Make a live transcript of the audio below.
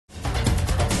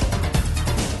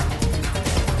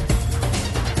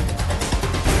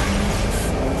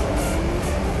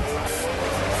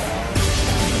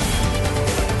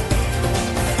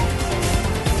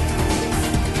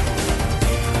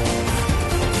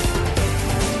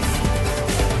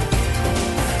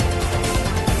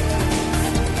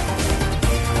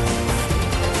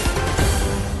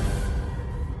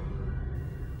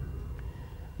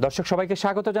দর্শক সবাইকে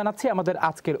স্বাগত জানাচ্ছি আমাদের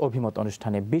আজকের অভিমত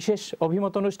অনুষ্ঠানে। বিশেষ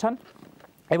অভিমত অনুষ্ঠান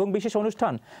এবং বিশেষ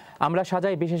অনুষ্ঠান আমরা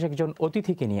সাজাই বিশেষ একজন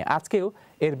অতিথিকে নিয়ে। আজকেও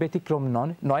এর ব্যতিক্রম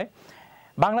নয়।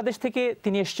 বাংলাদেশ থেকে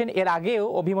তিনি এসেছেন, এর আগেও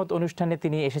অভিমত অনুষ্ঠানে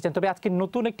তিনি এসেছেন, তবে আজকে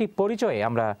নতুন একটি পরিচয়ে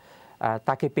আমরা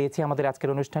তাকে পেয়েছি আমাদের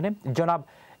আজকের অনুষ্ঠানে। জনাব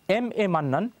M A.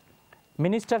 Mannan,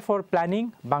 minister for planning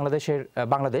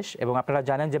Bangladesh, এবং আপনারা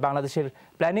জানেন যে বাংলাদেশের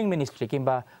প্ল্যানিং মিনিস্ট্রি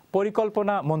কিংবা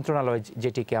পরিকল্পনা মন্ত্রণালয়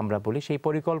যেটিকে আমরা বলি, সেই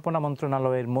পরিকল্পনা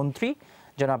মন্ত্রণালয়ের মন্ত্রী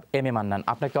জনাব এম.এ. মান্নান।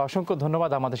 আপনাকে অসংখ্য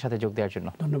ধন্যবাদ আমাদের সাথে যোগ দেওয়ার জন্য।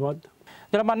 ধন্যবাদ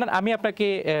জনাব মান্নান, আমি আপনাকে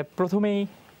প্রথমেই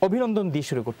অভিনন্দন দিয়ে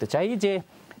শুরু করতে চাই যে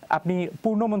আপনি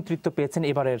পূর্ণমন্ত্রিত্ব পেয়েছেন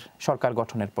এবারের সরকার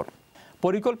গঠনের পর।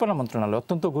 পরিকল্পনা মন্ত্রণালয়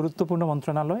অত্যন্ত গুরুত্বপূর্ণ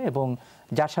মন্ত্রণালয় এবং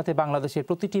যার সাথে বাংলাদেশের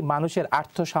প্রতিটি মানুষের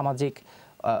আর্থ সামাজিক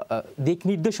দিক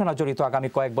নির্দেশনা জড়িত আগামী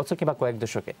কয়েক বছর কিংবা কয়েক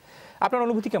দশকে। আপনার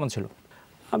অনুভূতি কেমন ছিল?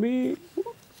 আমি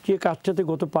যে কাজটাতে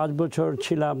গত 5 বছর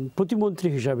ছিলাম প্রতিমন্ত্রী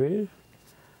হিসাবে,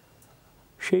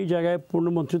 সেই জায়গায়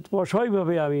পূর্ণমন্ত্রিত্ব পাওয়া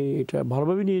স্বাভাবিকভাবে আমি এটা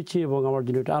ভালোভাবে নিয়েছি এবং আমার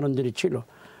জন্য এটা আনন্দেরই ছিল,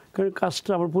 কারণ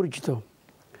কাজটা আমার পরিচিত।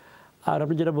 আর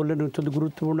আপনি যেটা বললেন অত্যন্ত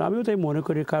গুরুত্বপূর্ণ, আমিও তাই মনে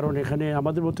করি, কারণ এখানে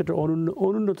আমাদের মতো একটা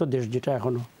অনুন্নত দেশ, যেটা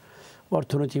এখনও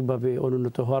অর্থনৈতিকভাবে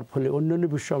অনুন্নত হওয়ার ফলে অন্যান্য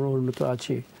বিশ্বে আমরা উন্নত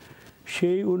আছি,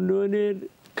 সেই উন্নয়নের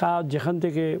কাজ যেখান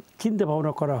থেকে চিন্তা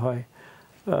ভাবনা করা হয়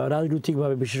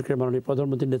রাজনৈতিকভাবে, বিশেষ করে মাননীয়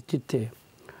প্রধানমন্ত্রীর নেতৃত্বে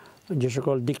যে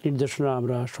সকল দিক নির্দেশনা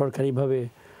আমরা সরকারিভাবে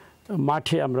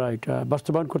মাঠে আমরা এটা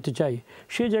বাস্তবায়ন করতে চাই,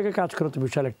 সেই জায়গায় কাজ করা তো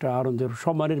বিশাল একটা আনন্দের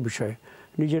সম্মানের বিষয়।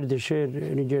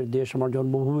 নিজের দেশ আমার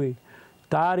জন্মভূমি,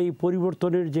 তার এই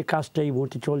পরিবর্তনের যে কাজটা এই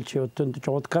মুহূর্তে চলছে অত্যন্ত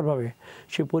চমৎকারভাবে,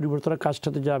 সেই পরিবর্তনের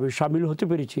কাজটাতে যা আমি সামিল হতে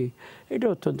পেরেছি, এটা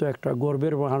অত্যন্ত একটা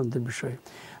গর্বের এবং আনন্দের বিষয়।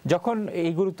 যখন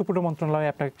এই গুরুত্বপূর্ণ মন্ত্রণালয়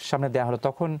আপনার সামনে দেওয়া হলো,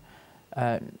 তখন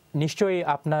নিশ্চয়ই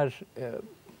আপনার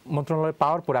মন্ত্রণালয়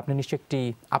পাওয়ার পর আপনি নিশ্চয়ই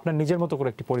আপনার নিজের মতো করে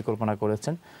একটি পরিকল্পনা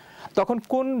করেছেন। তখন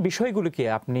কোন বিষয়গুলিকে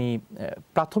আপনি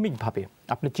প্রাথমিকভাবে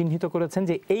আপনি চিহ্নিত করেছেন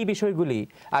যে এই বিষয়গুলি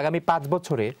আগামী 5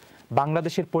 বছরে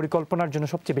বাংলাদেশের পরিকল্পনার জন্য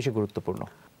সবচেয়ে বেশি গুরুত্বপূর্ণ?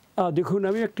 দেখুন,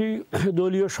 আমি একটি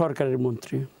দলীয় সরকারের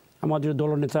মন্ত্রী, আমাদের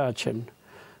দলনেতা আছেন,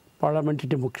 পার্লামেন্টারি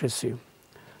ডেমোক্রেসি,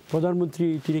 প্রধানমন্ত্রী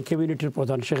তিনি ক্যাবিনেটের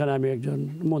প্রধান, সেখানে আমি একজন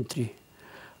মন্ত্রী।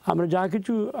 আমরা যা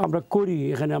কিছু আমরা করি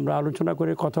এখানে আমরা আলোচনা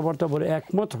করে কথাবার্তা বলে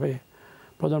একমত হয়ে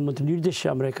প্রধানমন্ত্রীর নির্দেশে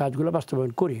আমরা এই কাজগুলো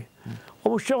বাস্তবায়ন করি।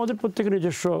 অবশ্যই আমাদের প্রত্যেকের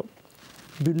নিজস্ব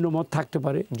ভিন্ন মত থাকতে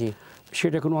পারে,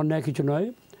 সেটা কোনো অন্যায় কিছু নয়,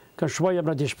 কারণ সবাই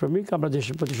আমরা দেশপ্রেমিক, আমরা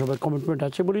দেশের প্রতি সবার কমিটমেন্ট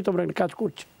আছে বলেই তো আমরা একটা কাজ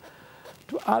করছি।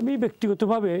 তো আমি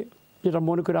ব্যক্তিগতভাবে যেটা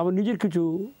মনে করি, আমার নিজের কিছু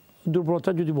দুর্বলতা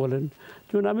যদি বলেন,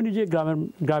 যেমন আমি নিজে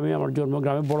গ্রামে আমার জন্ম,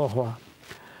 গ্রামে বড় হওয়া,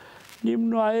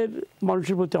 নিম্ন আয়ের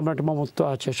মানুষের প্রতি আমার একটা মমত্ব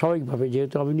আছে স্বাভাবিকভাবে,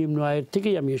 যেহেতু আমি নিম্ন আয়ের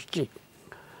থেকেই আমি এসেছি।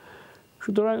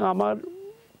 সুতরাং আমার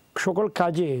সকল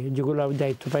কাজে যেগুলো আমি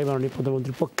দায়িত্ব পাই মাননীয়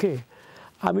প্রধানমন্ত্রীর পক্ষে,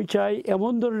 আমি চাই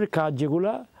এমন ধরনের কাজ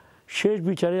যেগুলা শেষ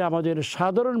বিচারে আমাদের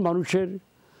সাধারণ মানুষের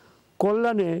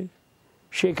কল্যাণে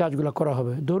সেই কাজগুলো করা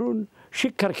হবে। ধরুন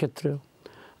শিক্ষার ক্ষেত্রে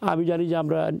আমি জানি যে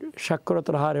আমরা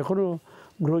সাক্ষরতার হার এখনও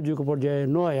গ্রহণযোগ্য পর্যায়ে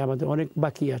নয়, আমাদের অনেক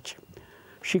বাকি আছে।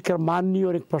 শিক্ষার মান নিয়ে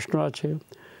অনেক প্রশ্ন আছে।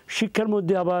 শিক্ষার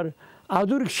মধ্যে আবার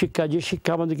আধুনিক শিক্ষা, যে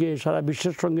শিক্ষা আমাদেরকে সারা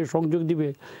বিশ্বের সঙ্গে সংযোগ দিবে,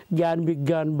 জ্ঞান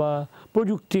বিজ্ঞান বা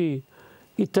প্রযুক্তি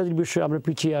ইত্যাদির বিষয়ে আমরা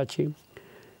পিছিয়ে আছি।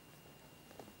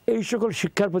 এই সকল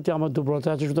শিক্ষার প্রতি আমার দুর্বলতা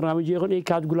আছে। সুতরাং আমি যখন এই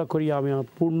কাজগুলো করি, আমি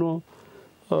পূর্ণ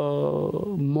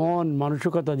মন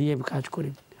মানসিকতা দিয়ে আমি কাজ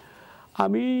করি।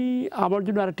 আমার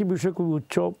জন্য আরেকটি বিষয় খুব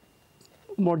উচ্চ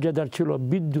মর্যাদার ছিল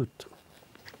বিদ্যুৎ।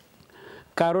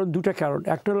 কারণ দুটা কারণ,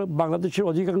 একটা হলো বাংলাদেশের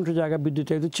অধিকাংশ জায়গায় বিদ্যুৎ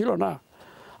যেহেতু ছিল না,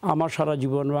 আমার সারা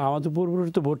জীবন বা আমাদের পূর্বপুরুষ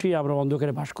তো বটেই আমরা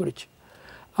অন্ধকারে বাস করেছি।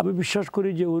 আমি বিশ্বাস করি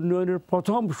যে উন্নয়নের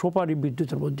প্রথম সোপানই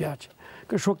বিদ্যুতের মধ্যে আছে,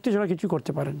 কারণ শক্তি ছাড়া কিছু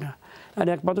করতে পারেন না, আর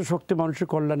একমাত্র শক্তি মানুষের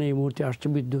কল্যাণে এই মুহূর্তে আসছে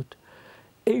বিদ্যুৎ।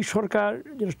 এই সরকার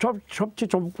সবচেয়ে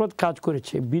চমকপ্রদ কাজ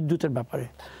করেছে বিদ্যুতের ব্যাপারে।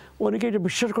 অনেকে এটা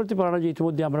বিশ্বাস করতে পারে না যে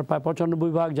ইতিমধ্যে আমরা প্রায়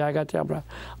 95 ভাগ জায়গাতে আমরা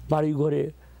বাড়ি ঘরে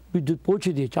বিদ্যুৎ পৌঁছে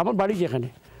দিয়েছি। আমার বাড়ি যেখানে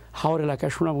হাওড়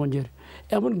এলাকায় সুনামগঞ্জের,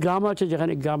 এমন গ্রাম আছে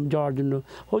যেখানে গ্রাম যাওয়ার জন্য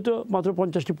হয়তো মাত্র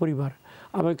 50টি পরিবার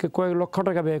আমাকে কয়েক লক্ষ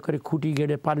টাকা ব্যয় করে খুঁটি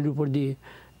গেড়ে পানির উপর দিয়ে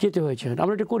যেতে হয়েছে।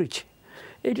 আমরা এটা করেছি,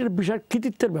 এইটার বিশাল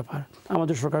কৃতিত্বের ব্যাপার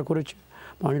আমাদের সরকার করেছে,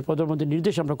 মাননীয় প্রধানমন্ত্রীর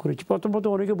নির্দেশ আমরা করেছি। প্রথমত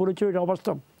অনেকে বলেছিল এটা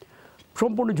অবাস্তব,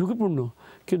 সম্পূর্ণ ঝুঁকিপূর্ণ,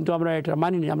 কিন্তু আমরা এটা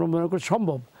মানিনি, আমরা মনে করি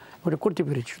সম্ভব, ওটা করতে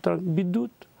পেরেছি। সুতরাং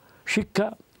বিদ্যুৎ, শিক্ষা,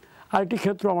 আরেকটি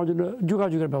ক্ষেত্র আমার জন্য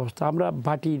যোগাযোগের ব্যবস্থা। আমরা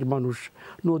ভাটির মানুষ,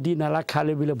 নদী নালা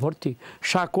খালে বিলে ভর্তি,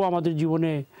 সাঁকো আমাদের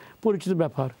জীবনে পরিচিত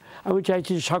ব্যাপার। আমি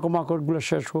চাইছি যে সাঁকো মাকড়গুলো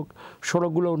শেষ হোক,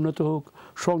 সড়কগুলো উন্নত হোক,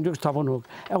 সংযোগ স্থাপন হোক।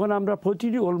 এখন আমরা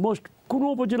প্রতিটি অলমোস্ট কোনো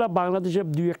উপজেলা বাংলাদেশে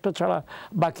 2-1টা ছাড়া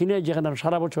বাকি নেই যেখানে আমরা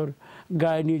সারা বছর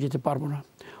গায়ে নিয়ে যেতে পারবো না।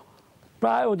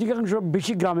 প্রায় অধিকাংশ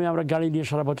বেশি গ্রামে আমরা গাড়ি নিয়ে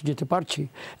সারা বছর যেতে পারছি।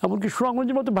 এমনকি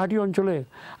সুনামগঞ্জের মতো ভাটি অঞ্চলে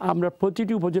আমরা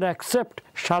প্রতিটি উপজেলা অ্যাকসেপ্ট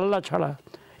শাল্লা ছাড়া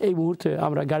এই মুহূর্তে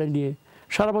আমরা গাড়ি নিয়ে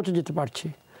সারা বছর যেতে পারছি।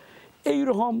 এই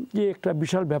রকম যে একটা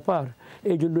বিশাল ব্যাপার,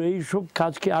 এই জন্য এইসব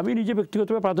কাজকে আমি নিজে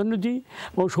ব্যক্তিগতভাবে প্রাধান্য দিই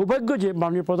এবং সৌভাগ্য যে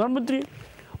মাননীয় প্রধানমন্ত্রী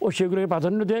ও সেগুলোকে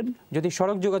প্রাধান্য দেন। যদি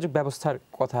সড়ক যোগাযোগ ব্যবস্থার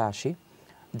কথা আসি,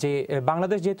 যে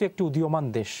বাংলাদেশ যেহেতু একটি উদীয়মান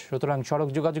দেশ, সুতরাং সড়ক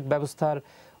যোগাযোগ ব্যবস্থার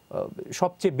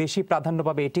সবচেয়ে বেশি প্রাধান্য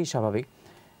পাবে, এটিই স্বাভাবিক।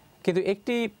 কিন্তু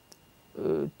একটি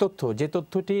তথ্য, যে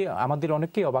তথ্যটি আমাদের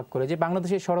অনেককেই অবাক করে, যে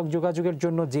বাংলাদেশের সড়ক যোগাযোগের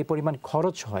জন্য যে পরিমাণ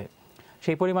খরচ হয়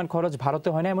সেই পরিমাণ খরচ ভারতে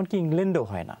হয় না, এমনকি ইংল্যান্ডেও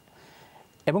হয় না।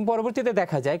 এবং পরবর্তীতে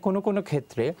দেখা যায় কোনো কোনো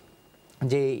ক্ষেত্রে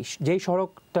যেই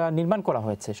সড়কটা নির্মাণ করা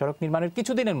হয়েছে, সড়ক নির্মাণের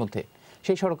কিছুদিনের মধ্যে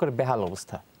সেই সড়কের বেহাল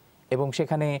অবস্থা, এবং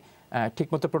সেখানে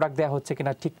ঠিকমতো প্রোডাক্ট দেওয়া হচ্ছে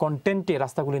কিনা, ঠিক কন্টেন্টে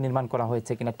রাস্তাগুলি নির্মাণ করা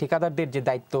হয়েছে কিনা, ঠিকাদারদের যে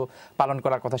দায়িত্ব পালন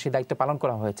করার কথা সেই দায়িত্ব পালন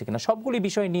করা হয়েছে কিনা, সবগুলি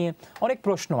বিষয় নিয়ে অনেক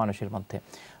প্রশ্ন মানুষের মধ্যে।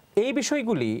 এই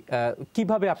বিষয়গুলি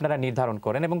কিভাবে আপনারা নির্ধারণ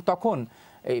করেন, এবং তখন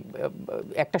এই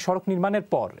একটা সড়ক নির্মাণের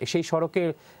পর সেই সড়কের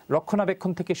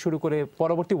রক্ষণাবেক্ষণ থেকে শুরু করে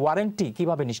পরবর্তী ওয়ারেন্টি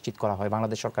কিভাবে নিশ্চিত করা হয়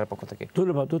বাংলাদেশ সরকারের পক্ষ থেকে?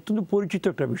 ধন্যবাদ। অত্যন্ত পরিচিত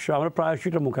একটা বিষয়, আমরা প্রায়শই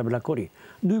এটা মোকাবিলা করি।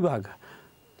 দুই ভাগ,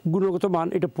 গুণগত মান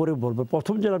এটা পরে বলবো।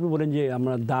 প্রথম যেটা আপনি বলেন যে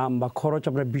আমরা দাম বা খরচ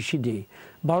আমরা বেশি দিই,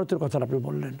 ভারতের কথা আপনি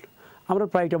বললেন, আমরা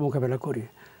প্রায় এটা মোকাবিলা করি।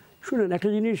 শুনেন, একটা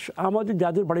জিনিস, আমাদের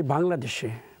যাদের বাড়ি বাংলাদেশে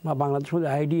বা বাংলাদেশের মধ্যে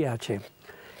আইডিয়া আছে,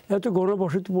 এত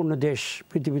গণবসতিপূর্ণ দেশ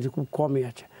পৃথিবীতে খুব কমই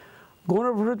আছে।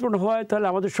 গণবসতিপূর্ণ হয় তাহলে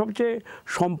আমাদের সবচেয়ে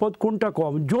সম্পদ কোনটা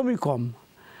কম? জমি কম।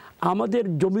 আমাদের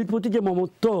জমির প্রতি যে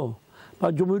মমত্ব বা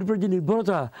জমির উপর যে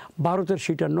নির্ভরতা, ভারতের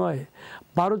সেটা নয়।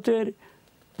 ভারতের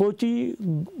প্রতি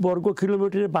বর্গ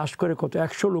কিলোমিটারে বাস করে কত?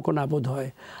 100 লোক না বোধ হয়,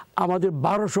 আমাদের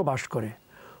 1200 বাস করে,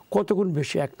 কত গুণ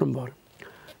বেশি। এক নম্বর,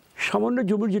 সামান্য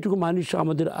জমির যেটুকু মানুষ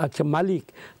আমাদের আছে মালিক,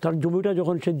 তার জমিটা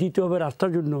যখন সে দিতে হবে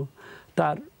রাস্তার জন্য,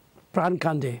 তার প্রাণ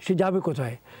কান্দে, সে যাবে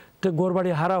কোথায়? তো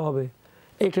ঘরবাড়ি হারা হবে,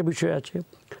 একটা বিষয় আছে।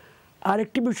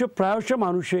 আরেকটি বিষয়, প্রায়শ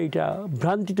মানুষে এটা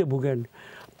ভ্রান্তিতে ভোগেন,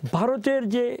 ভারতের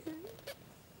যে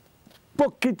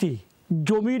প্রকৃতি,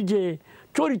 জমির যে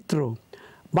চরিত্র,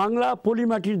 বাংলা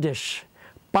পলিমাটির দেশ,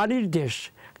 পানির দেশ,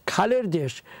 খালের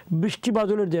দেশ, বৃষ্টি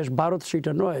বাদলের দেশ। ভারত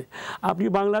সেটা নয়। আপনি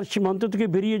বাংলার সীমান্ত থেকে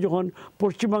বেরিয়ে যখন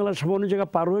পশ্চিমবাংলার সামান্য জায়গা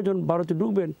পার হয়ে যখন ভারতে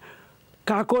ঢুকবেন,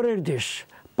 কাকরের দেশ,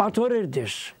 পাথরের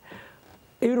দেশ।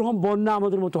 এইরকম বন্যা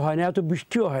আমাদের মতো হয় না, এত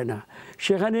বৃষ্টিও হয় না।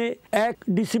 সেখানে 1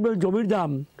 ডিসিবেল জমির দাম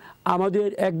আমাদের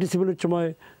 1 ডিসিবেলের সময়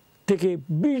থেকে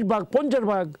 20 ভাগ,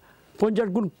 50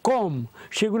 গুণ কম,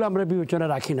 সেগুলো আমরা বিবেচনা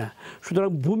রাখি না। সুতরাং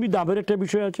ভূমি দামের একটা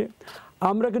বিষয় আছে।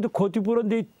 আমরা কিন্তু ক্ষতিপূরণ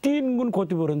দিই, 3 গুণ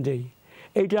ক্ষতিপূরণ দিই।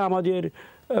 এইটা আমাদের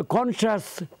কনসাস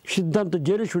সিদ্ধান্ত,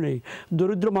 জেনে শুনেই।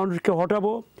 দরিদ্র মানুষকে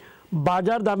হটাবো,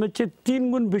 বাজার দামের চেয়ে 3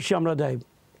 গুণ বেশি আমরা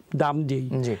দাম দিই,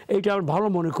 এইটা আমরা ভালো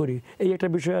মনে করি। এই একটা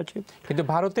বিষয় আছে। কিন্তু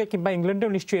ভারতে কিংবা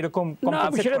ইংল্যান্ডেও নিশ্চয়ই এরকম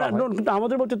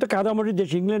আমাদের মধ্যে তো কাদামাটির দেশ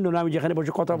ইংল্যান্ডও না, আমি যেখানে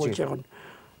বসে কথা বলছি এখন।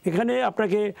 এখানে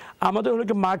আপনাকে আমাদের হলো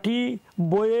কি মাটি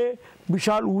বয়ে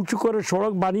বিশাল উঁচু করে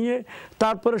সড়ক বানিয়ে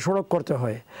তারপরে সড়ক করতে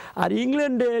হয়। আর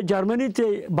ইংল্যান্ডে, জার্মানিতে,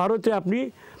 ভারতে আপনি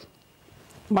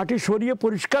মাটি সরিয়ে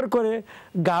পরিষ্কার করে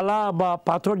গালা বা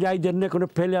পাথর যাই দেন না কোনো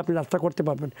ফেলে আপনি রাস্তা করতে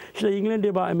পারবেন। সেটা ইংল্যান্ডে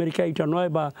বা আমেরিকা এটা নয়,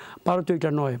 বা ভারতে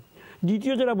এটা নয়।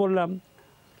 দ্বিতীয় যেটা বললাম,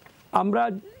 আমরা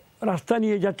রাস্তা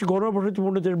নিয়ে যাচ্ছি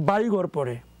গণবসতিপূর্ণ দেশ, বাড়িঘর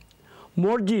পড়ে,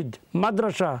 মসজিদ,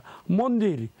 মাদ্রাসা,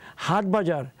 মন্দির, হাট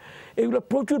বাজার, এগুলো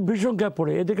প্রচুর বিসংখ্যায়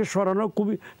পড়ে। এদেরকে সরানো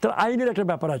খুবই, তার আইনের একটা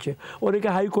ব্যাপার আছে। অনেকে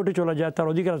হাইকোর্টে চলে যায়, তার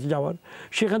অধিকার আছে যাওয়ার।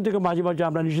 সেখান থেকে মাঝে মাঝে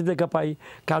আমরা নিষেধাজ্ঞা পাই,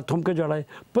 কার থমকে জড়ায়।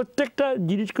 প্রত্যেকটা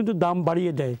জিনিস কিন্তু দাম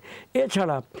বাড়িয়ে দেয়।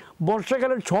 এছাড়া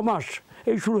বর্ষাকালের 6 মাস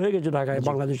এই শুরু হয়ে গেছে ঢাকায়,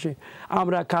 বাংলাদেশে।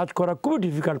 আমরা কাজ করা খুবই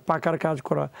ডিফিকাল্ট, পাকার কাজ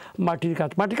করা, মাটির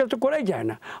কাজ তো করাই যায়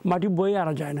না, মাটি বয়ে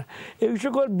আনা যায় না। এই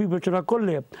সকল বিবেচনা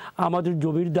করলে আমাদের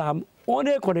জমির দাম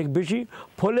অনেক বেশি।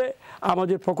 ফলে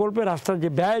আমাদের প্রকল্পে রাস্তার যে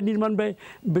ব্যয়, নির্মাণ ব্যয়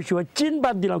বেশি হয়। চীন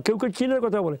বাদ দিলাম, কেউ চীনের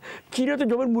কথা বলে, চীনে তো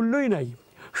জমির মূল্যই নাই।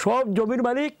 সব জমির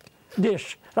মালিক দেশ,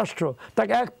 রাষ্ট্র,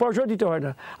 তাকে 1 পয়সা দিতে হয়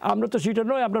না। আমরা তো সেটা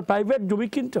নয়, আমরা প্রাইভেট জমি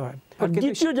কিনতে হয়। আর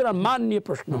দ্বিতীয় যারা মান নিয়ে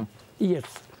প্রশ্ন, ইয়েস,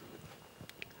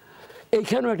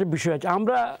 এইখানেও একটা বিষয় আছে।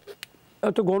 আমরা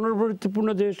এত গণবসতিপূর্ণ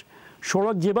দেশ,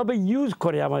 সড়ক যেভাবে ইউজ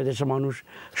করে আমাদের দেশের মানুষ,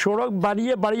 সড়ক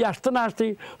বাড়িয়ে আসতে না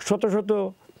আসতেই শত শত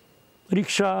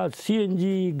রিক্সা,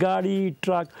 সিএনজি, গাড়ি,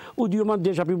 ট্রাক। উদীয়মান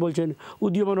দেশ আপনি বলছেন,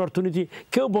 উদীয়মান অর্থনীতি,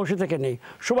 কেউ বসে থেকে নেই,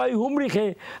 সবাই হুমড়ি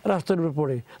খেয়ে রাস্তার উপরে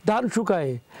পড়ে, ধান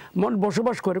শুকায়,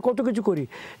 বসবাস করে, কত কিছু করি।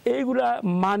 এইগুলা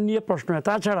মান নিয়ে প্রশ্ন হয়।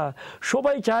 তাছাড়া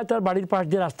সবাই চায় তার বাড়ির পাশ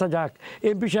দিয়ে রাস্তা যাক।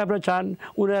 এমপি সাহেবরা চান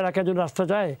উনার এলাকার জন্য রাস্তা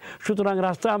যায়। সুতরাং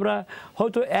রাস্তা আমরা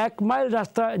হয়তো 1 মাইল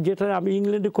রাস্তা, যেটা আমি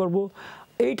ইংল্যান্ডে করব,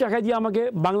 এই টাকা দিয়ে আমাকে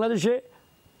বাংলাদেশে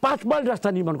 5 মাইল রাস্তা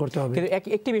নির্মাণ করতে হবে। কিন্তু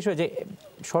একটি বিষয়, যে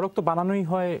সড়ক তো বানানোই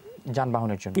হয়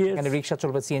যানবাহনের জন্য, এখানে রিক্সা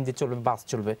চলবে, সিএনজি চলবে, বাস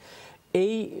চলবে।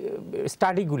 এই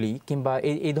স্টাডিগুলি কিংবা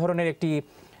এই ধরনের একটি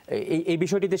এই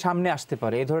বিষয়টিতে সামনে আসতে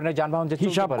পারে, এই ধরনের যানবাহন যে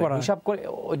হিসাব করে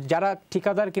যারা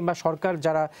ঠিকাদার কিংবা সরকার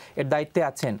যারা এর দায়িত্বে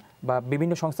আছেন বা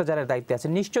বিভিন্ন সংস্থা যারা দায়িত্বে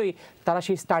আছেন, নিশ্চয়ই তারা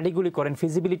সেই স্টাডিগুলি করেন,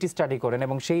 ফিজিবিলিটি স্টাডি করেন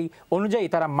এবং সেই অনুযায়ী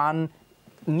তারা মান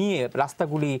নিয়ে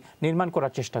রাস্তাগুলি নির্মাণ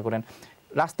করার চেষ্টা করেন।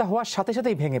 রাস্তা হওয়ার সাথে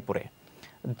সাথেই ভেঙে পড়ে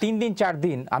 3 দিন 4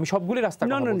 দিন, আমি সবগুলি রাস্তা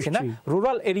কথা বলছি না,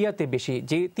 রুরাল এরিয়াতে বেশি,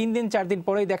 যে 3 দিন 4 দিন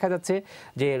পরেই দেখা যাচ্ছে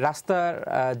যে রাস্তার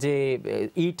যে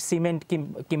ইট সিমেন্ট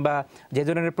কিংবা যে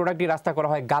ধরনের প্রোডাক্ট দিয়ে রাস্তা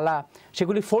করা হয় গালা,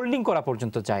 সেগুলি ফোল্ডিং করা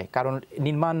পর্যন্ত যায়, কারণ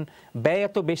নির্মাণ ব্যয়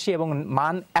এত বেশি এবং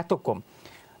মান এত কম।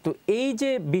 তো এই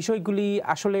যে বিষয়গুলি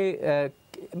আসলে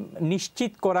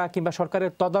নিশ্চিত করা কিংবা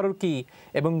সরকারের তদারকি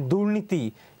এবং দুর্নীতি,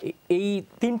 এই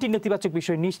 3টি নেতিবাচক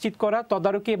বিষয় নিশ্চিত করা,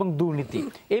 তদারকি এবং দুর্নীতি,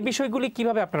 এই বিষয়গুলি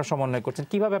কিভাবে আপনারা সমন্বয় করছেন,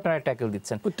 কিভাবে আপনারা ট্যাকেল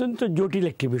দিচ্ছেন? অত্যন্ত জটিল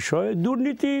একটি বিষয়।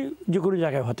 দুর্নীতি যে কোনো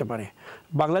জায়গায় হতে পারে।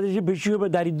 বাংলাদেশে বেশি হবে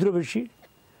দারিদ্র বেশি,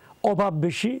 অভাব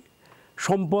বেশি,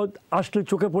 সম্পদ আসলে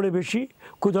চোখে পড়ে বেশি,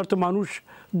 ক্ষুধার্ত মানুষ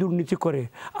দুর্নীতি করে।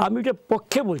 আমি এটা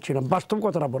পক্ষে বলছি না, বাস্তব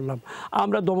কথাটা বললাম।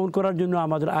 আমরা দমন করার জন্য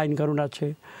আমাদের আইন কানুন আছে,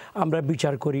 আমরা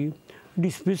বিচার করি,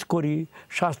 ডিসমিস করি,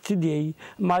 শাস্তি দিই,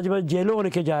 মাঝে মাঝে জেলেও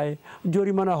অনেকে যায়,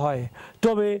 জরিমানা হয়।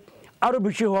 তবে আরও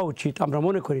বেশি হওয়া উচিত আমরা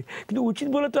মনে করি, কিন্তু উচিত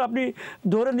বলে তো আপনি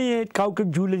ধরে নিয়ে কাউকে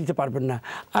ঝুলে দিতে পারবেন না,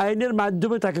 আইনের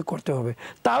মাধ্যমে তাকে করতে হবে।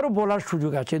 তারও বলার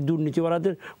সুযোগ আছে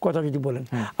দুর্নীতিওয়ালাদের কথা যদি বলেন।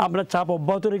 আমরা চাপ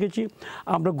অব্যাহত রেখেছি,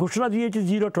 আমরা ঘোষণা দিয়েছি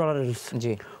 0 টলারেন্স,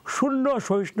 শূন্য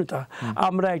সহিষ্ণুতা।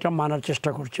 আমরা এটা মানার চেষ্টা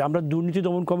করছি। আমরা দুর্নীতি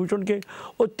দমন কমিশনকে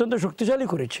অত্যন্ত শক্তিশালী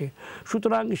করেছি,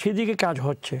 সুতরাং সেদিকে কাজ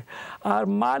হচ্ছে। আর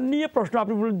মান নিয়ে প্রশ্ন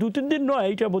আপনি বলেন 2-3 দিন নয়,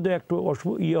 এইটা বোধহয় একটু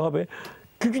হবে,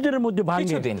 কিছুদিনের মধ্যে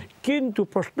ভাঙে। কিন্তু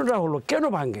প্রশ্নটা হলো কেন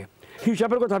ভাঙে?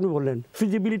 হিসাবের কথা আপনি বললেন,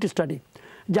 ফিজিবিলিটি স্টাডি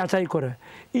যাচাই করে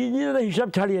ইঞ্জিনিয়াররা হিসাব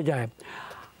ছাড়িয়ে যায়।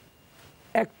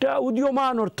 একটা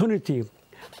উদীয়মান অর্থনীতি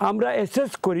আমরা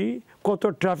অ্যাসেস করি কত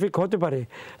ট্রাফিক হতে পারে,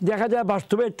 দেখা যায়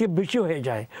বাস্তবে এর থেকে বেশি হয়ে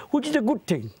যায়, which is a good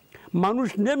thing. মানুষ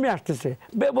নেমে আসতেছে,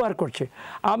 ব্যবহার করছে।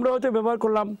 আমরা হয়তো ব্যবহার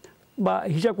করলাম বা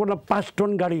হিসাব করলাম 5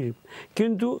 টন গাড়ির,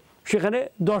 কিন্তু সেখানে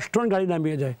 10 টন গাড়ি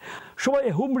নামিয়ে যায়। সবাই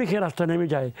হুমড়ি খেয়ে রাস্তা নেমে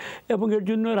যায় এবং এর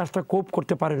জন্য রাস্তা কোপ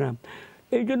করতে পারে না।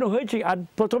 এই জন্য হয়েছে। আর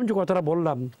প্রথম যে কথাটা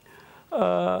বললাম,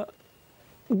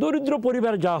 দরিদ্র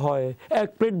পরিবার যা হয়, 1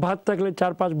 প্লেট ভাত থাকলে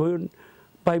 4-5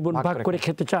 ভাই বোন ভাগ করে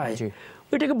খেতে চায়।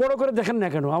 এটাকে বড় করে দেখেন না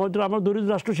কেন? আমরা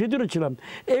দরিদ্র রাষ্ট্র সেদিনও ছিলাম,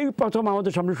 এই প্রথম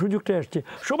আমাদের সামনে সুযোগটা আসছে।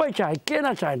 সবাই চায়, কে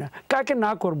না চায় না, কাকে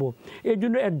না করব। এই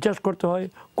জন্য অ্যাডজাস্ট করতে হয়,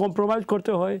 কম্প্রোমাইজ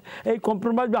করতে হয়। এই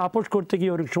কম্প্রোমাইজ বা আপোষ করতে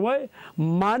গিয়ে অনেক সময়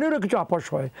মানেরও কিছু আপোষ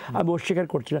হয়, আমি অস্বীকার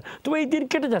করছি না। তবে এই দিন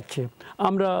কেটে যাচ্ছে।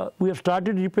 আমরা উই হ্যাভ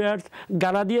স্টার্টেড রিপেয়ার্স।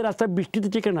 গালা দিয়ে রাস্তায় বৃষ্টিতে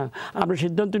চেকে না, আমরা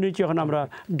সিদ্ধান্ত নিয়েছি এখন আমরা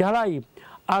ঢালাই,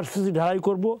 আরসিসি ঢালাই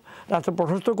করব, রাস্তা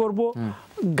প্রশস্ত করব,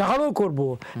 গাঢ় করব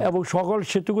এবং সকল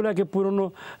সেতুগুলোকে, পুরনো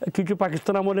কিছু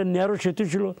পাকিস্তান আমলের ন্যারো সেতু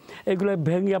ছিল, এগুলো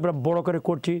ভেঙে আমরা বড় করে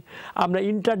করছি। আমরা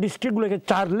ইন্টার ডিস্ট্রিক্টগুলোকে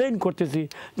 4 লেন করতেছি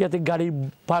যাতে গাড়ি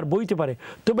পার বইতে পারে।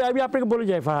 তবে আমি আপনাকে বলে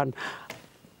যাই ফারহান,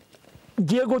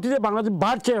 যে গতিতে বাংলাদেশ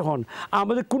বাড়ছে এখন,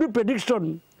 আমাদের কোনো প্রেডিকশন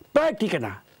প্রায় টিকে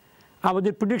না,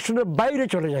 আমাদের প্রেডিকশনের বাইরে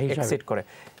চলে যায় হিসাব করে।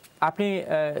 আপনি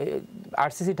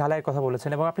আরসিসি ঢালাইয়ের কথা বলেছেন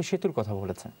এবং আপনি সেতুর কথা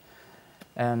বলেছেন।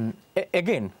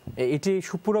 এগেন, এটি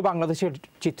পুরো বাংলাদেশের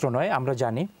চিত্র নয়, আমরা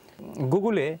জানি।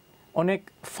 গুগলে অনেক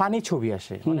ফানি ছবি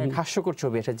আসে, অনেক হাস্যকর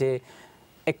ছবি আসে, যে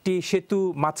একটি সেতু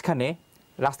মাঝখানে,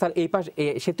 রাস্তার এই পাশে,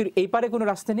 সেতুর এই পারে কোনো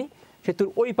রাস্তা নেই, সেতুর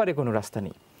ওই পারে কোনো রাস্তা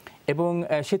নেই, এবং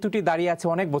সেতুটি দাঁড়িয়ে আছে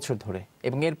অনেক বছর ধরে,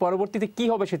 এবং এর পরবর্তীতে কি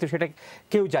হবে সেতু সেটা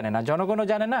কেউ জানে না, জনগণও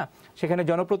জানে না, সেখানে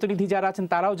জনপ্রতিনিধি যারা আছেন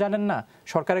তারাও জানেন না,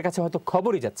 সরকারের কাছে হয়তো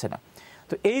খবরই যাচ্ছে না।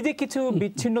 তো এই যে কিছু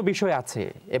বিচ্ছিন্ন বিষয় আছে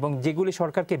এবং যেগুলি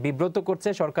সরকারকে বিব্রত করছে,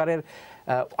 সরকারের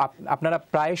আপনারা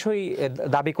প্রায়শই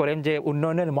দাবি করেন যে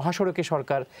উন্নয়নের মহাসড়কে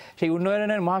সরকার, সেই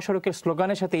উন্নয়নের মহাসড়কের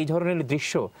স্লোগানের সাথে এই ধরনের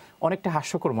দৃশ্য অনেকটা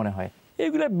হাস্যকর মনে হয়।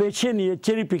 এগুলো বেছে নিয়ে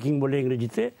চেরি পিকিং বলে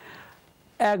ইংরেজিতে,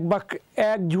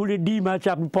 এক ঝুড়ি ডিম আছে,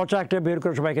 আপনি পচা একটা বের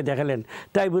করে সবাইকে দেখালেন,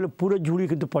 তাই বলে পুরো ঝুড়ি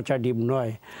কিন্তু পচা ডিম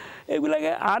নয়। এগুলাকে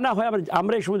আনা হয়,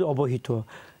 আমরা এই সময় অবহিত।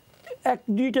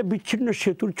 1-2টা বিচ্ছিন্ন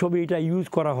সেতুর ছবি এটা ইউজ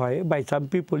করা হয় বাই সাম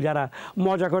পিপল, যারা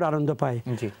মজা করে আনন্দ পায়।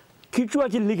 কিছু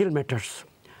আছে লিগ্যাল ম্যাটার্স।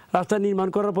 রাস্তা নির্মাণ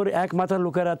করার পরে এক মাথার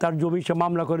লোকেরা তার জমি সে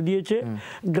মামলা করে দিয়েছে,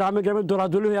 গ্রামে গ্রামে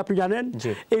দোলাদলি হয়ে, আপনি জানেন,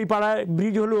 এই পাড়ায়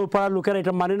ব্রিজ হলে ও পাড়ার লোকেরা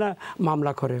এটা মানে না,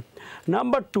 মামলা করে।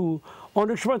 নাম্বার 2,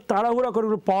 অনেক সময় তাড়াহুড়া করে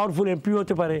পাওয়ারফুল এমপি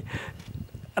হতে পারে,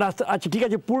 রাস্তা আচ্ছা ঠিক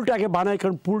আছে পুলটাকে বানাই,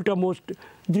 কারণ পুলটা মোস্ট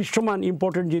দৃশ্যমান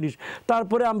ইম্পর্টেন্ট জিনিস,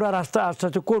 তারপরে আমরা রাস্তা আস্তে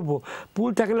আস্তে করবো। পুল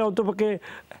থাকলে অন্তপক্ষে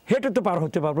হেঁটে তো পার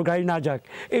হতে পারবো, গাড়ি না যাক,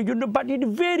 এই জন্য। বাট ইট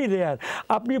ভেরি রেয়ার,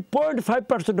 আপনি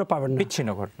 0.5%ও পাবেন না। বিচ্ছিন্ন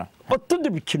ঘটনা, অত্যন্ত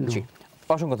বিচ্ছিন্ন।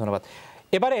 অসংখ্য ধন্যবাদ।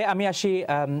 এবারে আমি আসি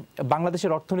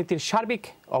বাংলাদেশের অর্থনীতির সার্বিক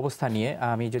অবস্থা নিয়ে।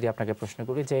 আমি যদি আপনাকে প্রশ্ন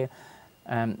করি যে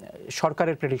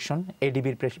সরকারের প্রেডিকশন,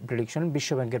 এডিবির প্রেডিকশন,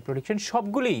 বিশ্বব্যাংকের প্রেডিকশন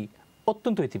সবগুলোই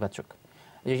অত্যন্ত ইতিবাচক।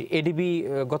 এডিবি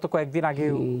গত কয়েকদিন আগে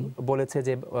বলেছে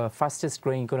যে ফাস্টেস্ট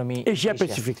গ্রোয়িং ইকোনমি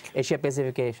এশিয়া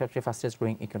প্যাসিফিকে সবচেয়ে ফাস্টেস্ট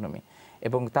গ্রোয়িং ইকোনমি,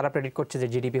 এবং তারা প্রেডিক্ট করছে যে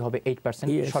জিডিপি হবে 8%,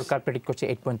 সরকার প্রেডিক্ট করছে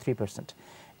 8.3%।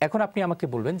 এখন আপনি আমাকে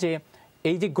বলবেন যে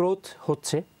এই যে গ্রোথ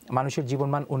হচ্ছে, মানুষের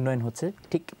জীবনমান উন্নয়ন হচ্ছে,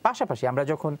 ঠিক পাশাপাশি আমরা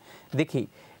যখন দেখি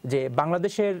যে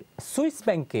বাংলাদেশের সুইস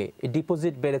ব্যাংকে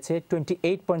ডিপোজিট বেড়েছে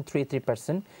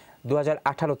 28.33%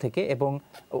 2018 থেকে, এবং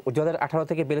 2018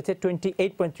 থেকে বেড়েছে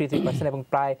 28.33% এবং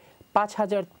প্রায়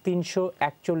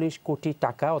 5,341 কোটি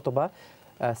টাকা অথবা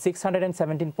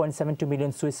 617.72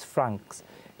 মিলিয়ন সুইস ফ্রাঙ্কস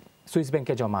সুইস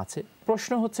ব্যাংকে জমা আছে।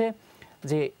 প্রশ্ন হচ্ছে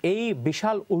যে এই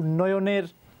বিশাল উন্নয়নের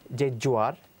যে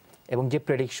জোয়ার এবং যে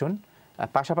প্রেডিকশন,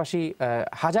 পাশাপাশি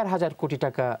হাজার হাজার কোটি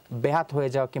টাকা বেহাত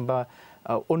হয়ে যাওয়া কিংবা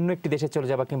অন্য একটি দেশে চলে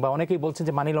যাওয়া, কিংবা অনেকেই বলছেন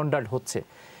যে মানি লন্ডার্ড হচ্ছে,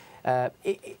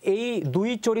 এই দুই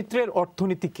চরিত্রের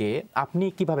অর্থনীতিকে আপনি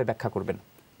কিভাবে ব্যাখ্যা করবেন?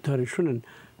 ধরে শুনেন,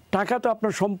 টাকা তো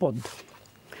আপনার সম্পদ,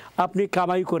 আপনি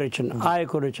কামাই করেছেন, আয়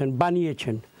করেছেন,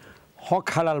 বানিয়েছেন হক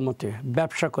হালাল মতে,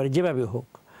 ব্যবসা করে যেভাবে হোক।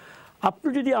 আপনি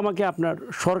যদি আমাকে আপনার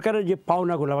সরকারের যে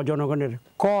পাওনাগুলো বা জনগণের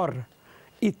কর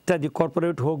ইত্যাদি,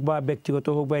 কর্পোরেট হোক বা ব্যক্তিগত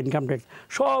হোক বা ইনকাম ট্যাক্স,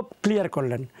 সব ক্লিয়ার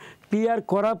করলেন। ক্লিয়ার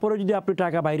করার পরে যদি আপনি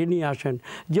টাকা বাইরে নিয়ে আসেন,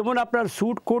 যেমন আপনার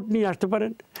স্যুট কোট নিয়ে আসতে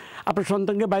পারেন, আপনার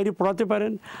সন্তানকে বাইরে পড়াতে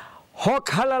পারেন, হক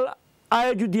হালাল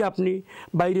আয় যদি আপনি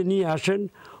বাইরে নিয়ে আসেন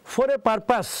ফর এ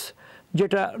পারপাস,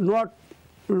 যেটা নট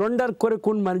লন্ডার করে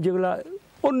কোন মানে যেগুলো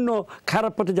অন্য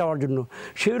খারাপ পথে যাওয়ার জন্য,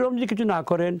 সেইরকম যদি কিছু না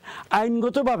করেন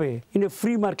আইনগতভাবে in a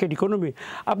free market economy,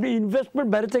 আপনি ইনভেস্টমেন্ট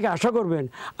বাইরে থেকে আশা করবেন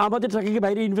আমাদের টাকাকে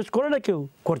বাইরে ইনভেস্ট করে না, কেউ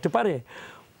করতে পারে।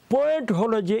 পয়েন্ট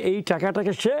হলো যে এই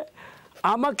টাকাটাকে সে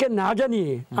আমাকে না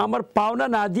জানিয়ে, আমার পাওনা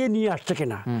না দিয়ে নিয়ে আসছে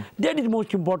কিনা, that is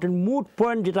most important mood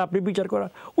point, যেটা আপনি বিচার করা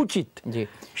উচিত,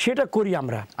 সেটা করি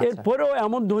আমরা। এরপরেও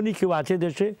এমন ধনী কেউ আছে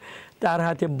দেশে, তার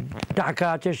হাতে টাকা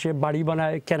আছে, সে বাড়ি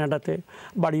বানায় কানাডাতে,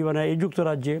 বাড়ি বানায় এই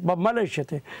যুক্তরাজ্যে বা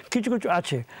মালয়েশিয়াতে, কিছু কিছু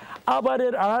আছে। আবার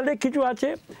এর আড়ালে কিছু আছে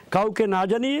কাউকে না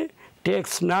জানিয়ে,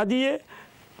 ট্যাক্স না দিয়ে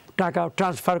টাকা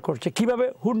ট্রান্সফার করছে। কিভাবে?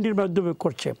 হুন্ডির মাধ্যমে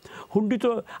করছে। হুন্ডি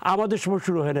তো আমাদের সময়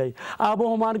শুরু হয় নাই,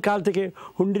 আবহমান কাল থেকে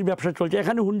হুন্ডির ব্যবসা চলছে।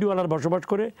 এখানে হুন্ডিওয়ালার বসবাস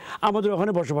করে, আমাদের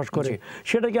ওখানে বসবাস করে,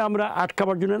 সেটাকে আমরা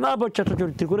আটকাবার জন্য না বাচ্চাটা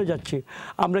চরিত্র করে যাচ্ছি।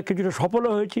 আমরা কিছুটা সফল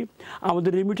হয়েছি,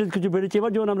 আমাদের রেমিটেন্স কিছু বেড়েছে।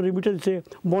 এবার যেমন আমরা রেমিটেন্সে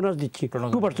বোনাস দিচ্ছি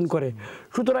 2% করে,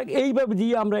 সুতরাং এইভাবে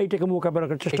দিয়ে আমরা এইটাকে মোকাবেলা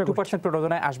করার চেষ্টা করি। 2%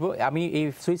 প্রণোদনায় আসবো আমি। এই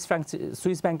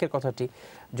সুইস ব্যাংকের কথাটি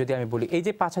যদি আমি বলি, এই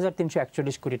যে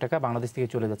 5,341 কোটি টাকা বাংলাদেশ থেকে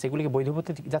চলে যাচ্ছে, এগুলিকে বৈধ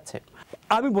পথে যাচ্ছে?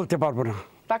 আমি বলতে পারবো না।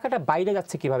 টাকাটা বাইরে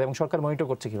যাচ্ছে কিভাবে এবং সরকার মনিটর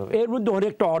করছে কিভাবে? এর মধ্যে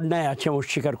অনেকটা অন্যায় আছে,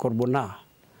 অস্বীকার করব না।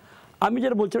 আমি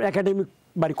যেটা বলছিলাম একাডেমিক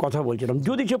বাড়ির কথা বলছিলাম,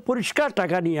 যদি সে পরিষ্কার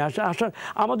টাকা নিয়ে আসা,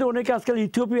 আমাদের অনেকে আজকাল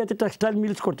ইথিওপিয়াতে টেক্সটাইল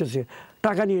মিলস করতেছে,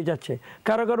 টাকা নিয়ে যাচ্ছে।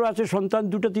 কারো কারো আছে সন্তান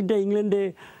 2-3টা ইংল্যান্ডে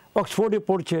অক্সফোর্ডে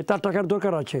পড়ছে, তার টাকার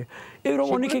দরকার আছে। এরকম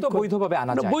অনেকে বৈধভাবে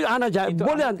আনা যায়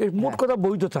বলে, মোট কথা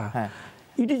বৈধতা।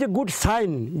 It is a good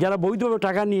sign, যারা বৈধভাবে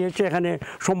টাকা নিয়েছে, এখানে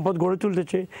সম্পদ গড়ে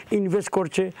তুলতেছে, ইনভেস্ট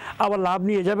করছে, আবার লাভ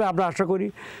নিয়ে যাবে আমরা আশা করি।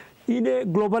 ইন এ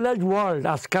গ্লোবালাইজড ওয়ার্ল্ড,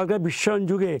 আজকালকার বিশ্বায়ন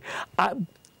যুগে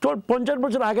 50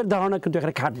 বছর আগের ধারণা কিন্তু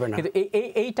এখানে খাটবে না। কিন্তু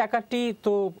এই টাকাটি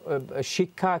তো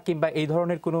শিক্ষা কিংবা এই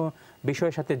ধরনের কোনো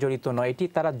বিষয়ের সাথে জড়িত নয়, এটি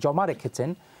তারা জমা রেখেছেন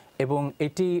এবং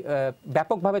এটি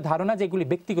ব্যাপকভাবে ধারণা যে এগুলি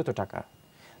ব্যক্তিগত টাকা।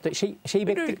 তো সেই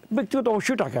ব্যক্তিগত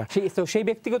অবশ্যই টাকা, সেই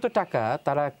ব্যক্তিগত টাকা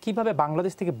তারা কিভাবে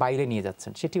বাংলাদেশ থেকে বাইরে নিয়ে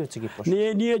যাচ্ছেন, সেটি হচ্ছে কি প্রশ্ন।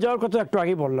 নিয়ে যাওয়ার কথা একটু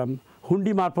আগে বললাম,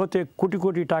 হুন্ডি মারফতে কোটি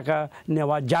কোটি টাকা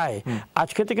নেওয়া যায়,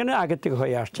 আজকে থেকে নয়, আগের থেকে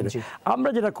হয়ে আসছে। আমরা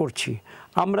যেটা করছি,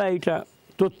 আমরা এইটা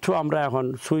তথ্য আমরা এখন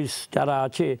সুইস যারা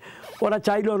আছে ওরা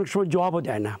চাইলে অনেক সময় জবাবও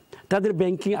দেয় না, তাদের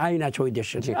ব্যাংকিং আইন আছে ওই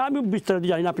দেশে। আমি বিস্তারিত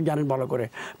জানি না, আপনি জানেন ভালো করে,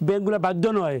 ব্যাংকগুলো বাধ্য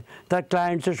নয় তার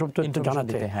ক্লায়েন্টসের সব তথ্য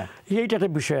জানাতে, এইটা একটা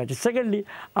বিষয় আছে। সেকেন্ডলি,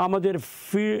 আমাদের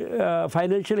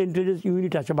ফাইন্যান্সিয়াল ইন্টেলিজেন্স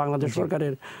ইউনিট আছে বাংলাদেশ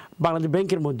সরকারের, বাংলাদেশ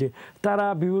ব্যাংকের মধ্যে, তারা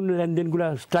বিভিন্ন লেনদেনগুলো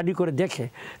স্টাডি করে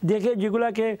দেখে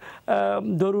যেগুলাকে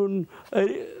ধরুন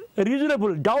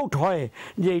রিজনেবল ডাউট হয়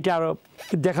যে এটা আরও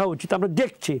দেখা উচিত, আমরা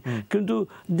দেখছি। কিন্তু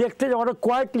দেখতে যাওয়াটা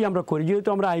কোয়াইটলি আমরা করি, যেহেতু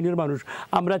আমরা আইনের মানুষ,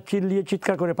 আমরা চিল্লিয়ে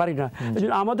চিৎকার করে পারি না,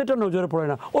 আমাদেরটা নজরে পড়ে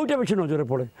না, ওইটা বেশি নজরে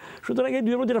পড়ে। সুতরাং এই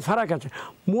দুইয়ের মধ্যে একটা ফারাক আছে।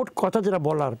 মোট কথা যেটা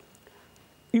বলার,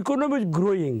 ইকোনমি ইজ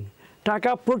গ্রোয়িং, টাকা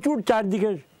প্রচুর চারদিকে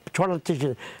ছড়াচ্ছে,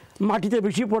 মাটিতে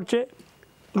বেশি পড়ছে,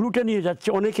 লুটে নিয়ে যাচ্ছে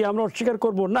অনেকে, আমরা অস্বীকার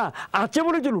করবো না, আছে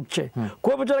বলে যে লুটছে,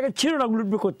 কয় বছর আগে ছিল না,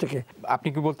 লুটবে কোত্থেকে। আপনি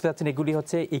কি বলতে চাচ্ছেন এগুলি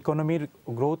হচ্ছে ইকোনমির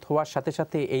গ্রোথ হওয়ার সাথে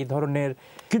সাথে এই ধরনের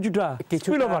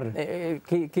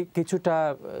কিছুটা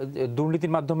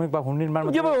দুর্নীতির মাধ্যমে বা হুন্ডির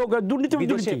মাধ্যমে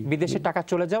বিদেশে টাকা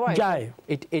চলে যাওয়া যায়,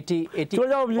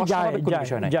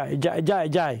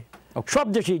 যায় সব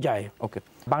দেশেই যায়। ওকে,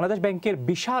 বাংলাদেশ ব্যাংকের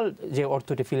বিশাল যে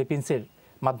অর্থটি ফিলিপিন্সের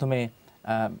মাধ্যমে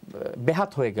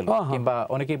বেহাত হয়ে গেল, কিংবা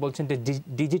অনেকেই বলছেন যে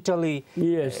ডিজিটালি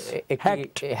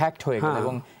হ্যাকড হয়ে গেল,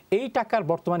 এবং এই টাকার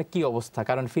বর্তমানে কি অবস্থা?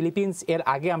 কারণ ফিলিপিন্স এর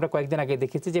আগে আমরা কয়েকদিন আগে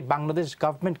দেখেছি যে বাংলাদেশ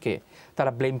গভর্নমেন্টকে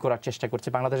তারা ব্লেম করার চেষ্টা করছে,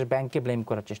 বাংলাদেশ ব্যাংককে ব্লেম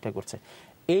করার চেষ্টা করছে।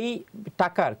 এই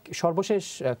টাকার সর্বশেষ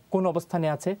কোন অবস্থানে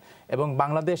আছে এবং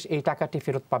বাংলাদেশ এই টাকাটি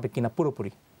ফেরত পাবে কিনা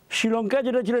পুরোপুরি? শ্রীলঙ্কা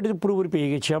যেটা ছিল এটা পুরোপুরি পেয়ে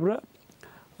গেছি আমরা।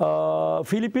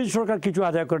 ফিলিপিন্স সরকার কিছু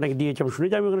আদায় করে নাকি দিয়েছে আমি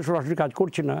শুনেছি, আমি ওখানে সরাসরি কাজ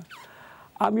করছি না।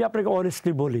 আমি আপনাকে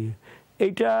অনেস্টলি বলি,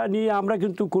 এইটা নিয়ে আমরা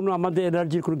কিন্তু কোনো আমাদের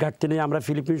এনার্জির কোনো ঘাটতি নেই। আমরা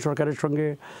ফিলিপিন সরকারের সঙ্গে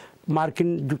মার্কিন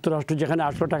যুক্তরাষ্ট্র যেখানে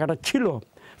আসল টাকাটা ছিল,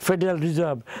 ফেডারেল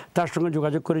রিজার্ভ, তার সঙ্গে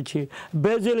যোগাযোগ করেছি।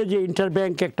 বেজেলে যে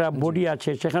ইন্টারব্যাংক একটা বডি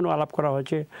আছে সেখানেও আলাপ করা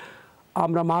হয়েছে।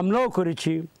 আমরা মামলাও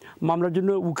করেছি, মামলার জন্য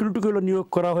উকিল টুকিল নিয়োগ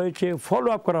করা হয়েছে, ফলো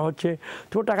আপ করা হচ্ছে।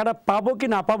 তো টাকাটা পাবো কি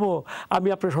না পাবো আমি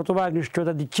আপনার শতভাগ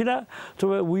নিশ্চয়তা দিচ্ছি না।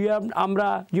 তবে আমরা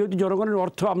যেহেতু জনগণের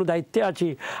অর্থ আমরা দায়িত্বে আছি,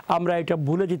 আমরা এটা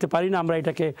ভুলে যেতে পারি না। আমরা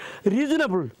এটাকে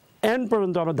রিজনেবল এন্ড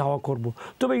পর্যন্ত আমরা দাওয়া করব।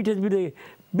 তবে it is bin a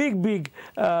big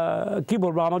কী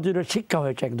বলবো, আমাদের এটা শিক্ষা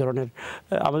হয়েছে এক ধরনের।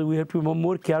 আমাদের we have to be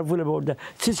more careful about the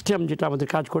system যেটা আমাদের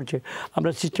কাজ করছে।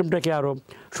 আমরা সিস্টেমটাকে আরও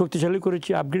শক্তিশালী করেছি,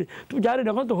 আপগ্রেড। তুমি জানি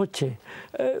এখন তো হচ্ছে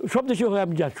সব দেশে হয়,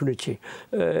 আমি যা শুনেছি।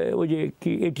 ওই যে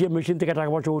কি এটিএম মেশিন থেকে টাকা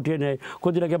পয়সা উঠিয়ে নেয়।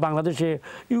 কদিন আগে বাংলাদেশে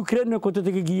ইউক্রেনে কোথা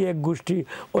থেকে গিয়ে এক গোষ্ঠী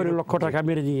অনেক লক্ষ টাকা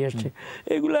মেরে নিয়ে এসছে।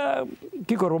 এগুলা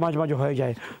কী করবো, মাঝে মাঝে হয়ে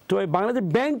যায়। তো এই বাংলাদেশ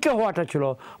ব্যাংকে হওয়াটা ছিল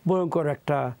ভয়ঙ্কর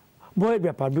একটা ভয়ের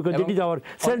ব্যাপার, because it is our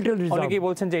central reserve. অনেকেই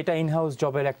বলছেন যে এটা ইনহাউস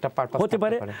জবের একটা পারপাস হতে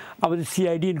পারে। আমাদের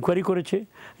সিআইডি ইনকোয়ারি করেছে,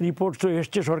 রিপোর্ট তো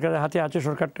এসছে, সরকারের হাতে আছে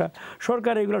সরকারটা,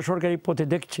 সরকার এগুলো সরকারি পথে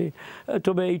দেখছে।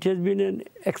 তবে it has been N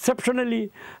exceptionally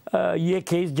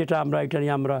case, যেটা আমরা এটা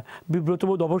নিয়ে আমরা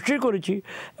বিব্রতবোধ অবশ্যই করেছি,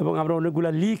 এবং আমরা অনেকগুলো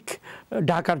লিক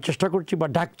ঢাকার চেষ্টা করছি বা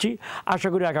ডাকছি। আশা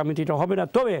করি আগামীতে এটা হবে না।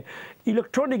 তবে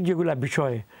ইলেকট্রনিক যেগুলো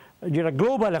বিষয়, যেটা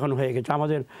গ্লোবাল এখন হয়ে গেছে,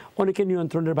 আমাদের অনেকের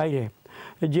নিয়ন্ত্রণের বাইরে,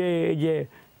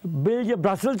 যে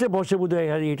ব্রাসেলসে বসে বোধ হয়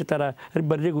এটা তারা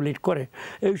রেগুলেট করে,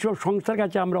 এইসব সংস্থার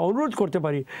কাছে আমরা অনুরোধ করতে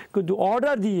পারি, কিন্তু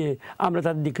অর্ডার দিয়ে আমরা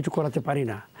তাদের দিয়ে কিছু করাতে পারি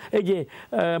না। এই যে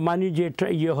মানি যে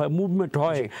ইয়ে হয়, মুভমেন্ট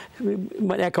হয়,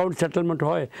 মানে অ্যাকাউন্ট সেটেলমেন্ট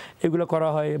হয়, এগুলো করা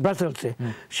হয় ব্রাসেলসে,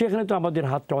 সেখানে তো আমাদের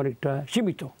হাতটা অনেকটা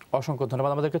সীমিত। অসংখ্য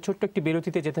ধন্যবাদ। আমাদেরকে ছোট্ট একটি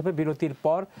বিরতিতে যেতে হবে। বিরতির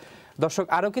পর দর্শক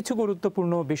আরও কিছু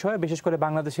গুরুত্বপূর্ণ বিষয়, বিশেষ করে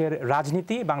বাংলাদেশের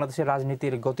রাজনীতি, বাংলাদেশের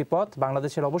রাজনীতির গতিপথ,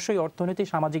 বাংলাদেশের অবশ্যই অর্থনীতি,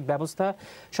 সামাজিক ব্যবস্থা,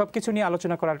 সবকিছু নিয়ে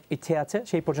আলোচনা করার ইচ্ছে আছে।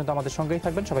 সেই পর্যন্ত আমাদের সঙ্গেই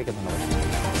থাকবেন। সবাইকে ধন্যবাদ।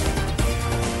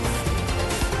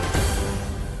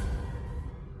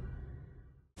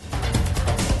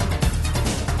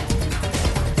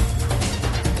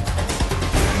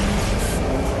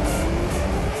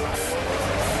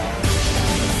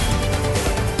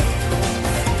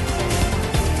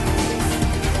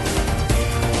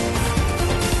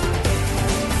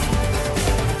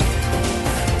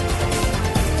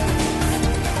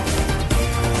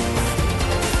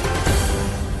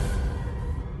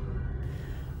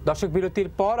 দর্শক বিরতির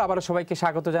পর আবারও সবাইকে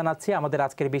স্বাগত জানাচ্ছি আমাদের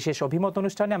আজকের বিশেষ অভিমত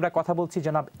অনুষ্ঠানে। আমরা কথা বলছি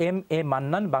জনাব এম.এ.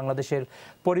 মান্নান, বাংলাদেশের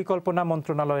পরিকল্পনা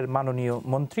মন্ত্রণালয়ের মাননীয়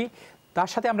মন্ত্রী। তার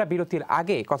সাথে আমরা বিরতির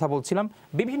আগে কথা বলছিলাম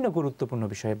বিভিন্ন গুরুত্বপূর্ণ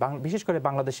বিষয়ে, বিশেষ করে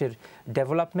বাংলাদেশের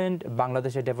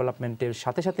ডেভেলপমেন্টের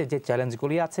সাথে সাথে যে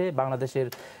চ্যালেঞ্জগুলি আছে, বাংলাদেশের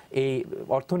এই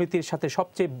অর্থনীতির সাথে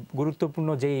সবচেয়ে গুরুত্বপূর্ণ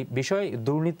যেই বিষয়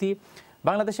দুর্নীতি,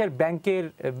 বাংলাদেশের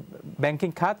ব্যাংকিং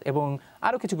খাত এবং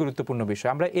আরও কিছু গুরুত্বপূর্ণ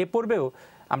বিষয়। আমরা এ পর্বেও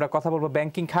আমরা কথা বলবো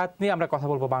ব্যাংকিং খাত নিয়ে, আমরা কথা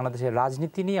বলবো বাংলাদেশের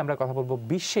রাজনীতি নিয়ে, আমরা কথা বলবো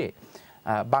বিশ্বে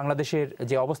বাংলাদেশের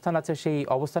যে অবস্থান আছে সেই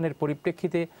অবস্থানের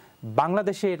পরিপ্রেক্ষিতে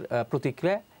বাংলাদেশের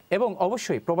প্রতিক্রিয়া, এবং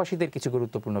অবশ্যই প্রবাসীদের কিছু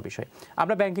গুরুত্বপূর্ণ বিষয়।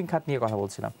 আমরা ব্যাংকিং খাত নিয়ে কথা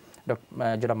বলছিলাম।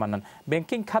 জনাব মান্নান,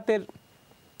 ব্যাংকিং খাতের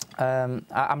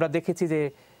আমরা দেখেছি যে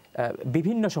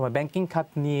বিভিন্ন সময় ব্যাংকিং খাত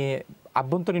নিয়ে,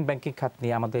 আভ্যন্তরীণ ব্যাংকিং খাত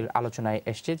নিয়ে আমাদের আলোচনায়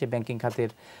এসছে যে ব্যাংকিং খাতের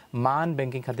মান,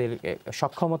 ব্যাংকিং খাতের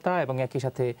সক্ষমতা, এবং একই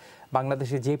সাথে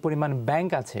বাংলাদেশে যে পরিমাণ ব্যাংক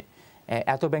আছে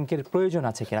এত ব্যাংকের প্রয়োজন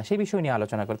আছে কিনা সেই বিষয় নিয়ে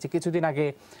আলোচনা করছি। কিছুদিন আগে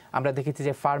আমরা দেখেছি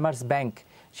যে ফার্মার্স ব্যাংক,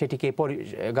 সেটিকে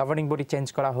গভর্নিং বডি চেঞ্জ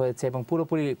করা হয়েছে এবং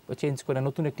পুরোপুরি চেঞ্জ করে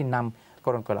নতুন একটি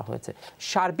নামকরণ করা হয়েছে।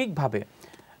 সার্বিকভাবে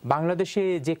বাংলাদেশে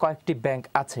যে কয়েকটি ব্যাংক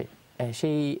আছে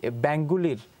সেই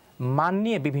ব্যাংকগুলির মান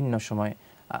নিয়ে বিভিন্ন সময়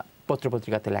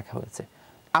পত্রপত্রিকাতে লেখা হয়েছে।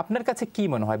 আপনার কাছে কি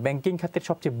মনে হয় ব্যাংকিং খাতের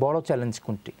সবচেয়ে বড় চ্যালেঞ্জ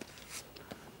কোনটি?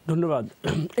 ধন্যবাদ।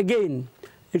 Again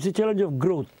it's a challenge of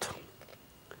growth.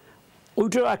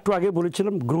 ওইটাও একটু আগে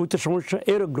বলেছিলাম, গ্রোথের সমস্যা,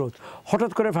 এরও গ্রোথ।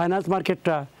 হঠাৎ করে ফাইন্যান্স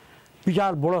মার্কেটটা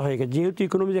বিশাল বড় হয়ে গেছে, যেহেতু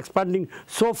ইকোনমি এক্সপ্যান্ডিং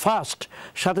সো ফাস্ট,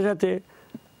 সাথে সাথে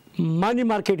মানি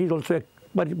মার্কেট ইজ অলসো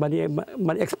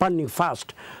মানে এক্সপ্যান্ডিং ফাস্ট।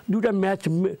 দুটা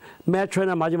ম্যাচ হয়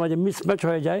না, মাঝে মাঝে মিসম্যাচ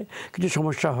হয়ে যায়, কিছু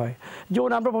সমস্যা হয়।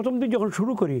 যেমন আমরা প্রথম দিন যখন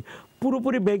শুরু করি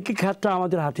পুরোপুরি ব্যাংকিং খাতটা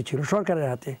আমাদের হাতে ছিল, সরকারের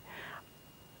হাতে।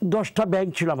 10টা ব্যাংক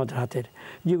ছিল আমাদের হাতের,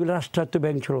 যেগুলো রাষ্ট্রায়ত্ত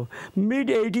ব্যাংক ছিল। মিড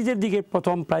 80s দিকে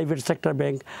প্রথম প্রাইভেট সেক্টর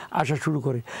ব্যাংক আসা শুরু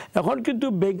করে। এখন কিন্তু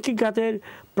ব্যাংকিং খাতের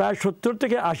প্রায় 70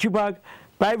 থেকে 80%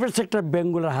 প্রাইভেট সেক্টর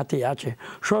ব্যাংকগুলোর হাতেই আছে।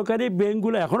 সরকারি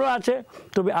ব্যাংকগুলো এখনও আছে,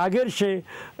 তবে আগের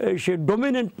সে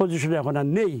ডমিনেন্ট পজিশনে এখন আর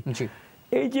নেই।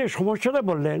 এই যে সমস্যাটা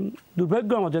বললেন,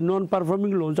 দুর্ভাগ্য আমাদের নন পারফর্মিং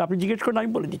লোনস, আপনি জিজ্ঞেস করেন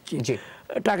আমি বলে দিচ্ছি,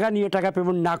 টাকা নিয়ে টাকা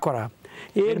পেমেন্ট না করা,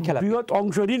 এর বৃহৎ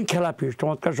অংশ ঋণ খেলাপি।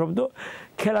 চমৎকার শব্দ,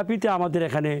 খেলাপিতে আমাদের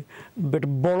এখানে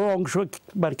বড় অংশ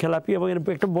খেলাপি, এবং এর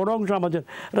একটা বড় অংশ আমাদের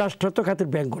রাষ্ট্রায়ত্ত খাতের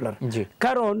ব্যাংকগুলোর।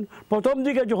 কারণ প্রথম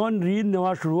দিকে যখন ঋণ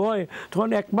নেওয়া শুরু হয় তখন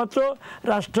একমাত্র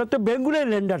রাষ্ট্রায়ত্ত ব্যাংকগুলোই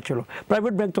লেন্ডার ছিল,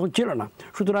 প্রাইভেট ব্যাংক তখন ছিল না।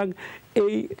 সুতরাং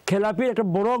এই খেলাপির একটা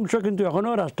বড় অংশ কিন্তু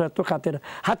এখনও রাষ্ট্রায়ত্ত খাতের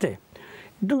হাতে।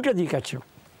 দুইটা দিক আছে,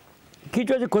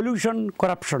 কিছু আছে কলিউশন,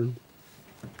 করাপশন,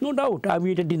 নো ডাউট, আমি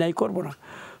এটা ডিনাই করব না।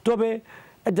 তবে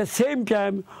অ্যাট দ্য সেম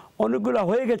টাইম অনেকগুলো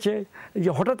হয়ে গেছে যে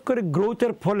হঠাৎ করে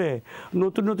গ্রোথের ফলে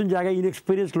নতুন নতুন জায়গায়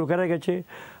ইনএক্সপিরিয়েন্স লোকেরা গেছে,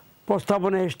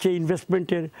 প্রস্তাবনা এসছে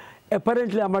ইনভেস্টমেন্টের,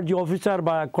 অ্যাপারেন্টলি আমার যে অফিসার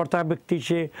বা কর্তা ব্যক্তি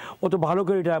সে অত ভালো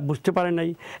করে এটা বুঝতে পারে নাই,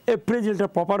 অ্যাপ্রেজালটা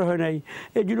প্রপার হয় নাই,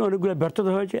 এই জন্য অনেকগুলো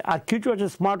ব্যর্থতা হয়েছে। আর কিছু আছে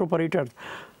স্মার্ট অপারেটার।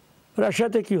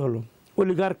 রাশিয়াতে কী হলো,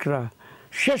 অলিগার্করা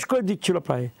শেষ করে দিচ্ছিল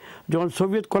প্রায়, যখন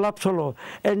সোভিয়েত কোলাপস হলো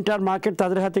এন্টার মার্কেট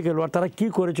তাদের হাতে গেল। আর তারা কী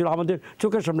করেছিল আমাদের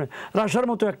চোখের সামনে, রাশিয়ার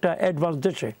মতো একটা অ্যাডভান্স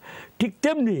দেশে। ঠিক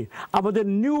তেমনি আমাদের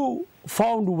নিউ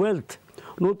ফাউন্ড ওয়েলথ,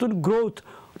 নতুন গ্রোথ,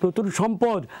 নতুন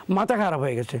সম্পদ, মাথা খারাপ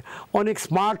হয়ে গেছে। অনেক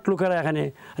স্মার্ট লোকেরা এখানে,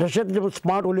 রাশিয়াতে যেমন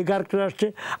স্মার্ট অলিগার্করা আসছে,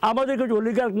 আমাদের কিছু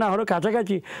অলিগার্ক না হলেও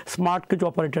কাছাকাছি স্মার্ট কিছু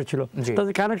অপারেটর ছিল,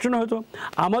 তাদের কানেকশন হয়তো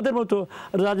আমাদের মতো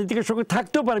রাজনীতিকের সঙ্গে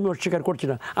থাকতেও পারে, আমি অস্বীকার করছি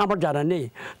না, আমার জানা নেই।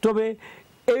 তবে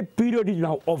এই period is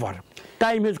now over,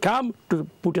 time has come to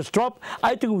put a stop.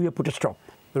 I think we have put a stop.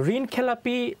 ঋণ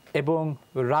খেলাপি এবং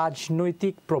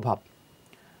রাজনৈতিক প্রভাব,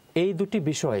 এই দুটি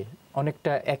বিষয়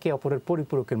অনেকটা একে অপরের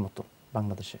পরিপূরকের মতো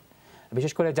বাংলাদেশে,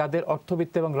 বিশেষ করে যাদের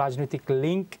অর্থবিত্ত এবং রাজনৈতিক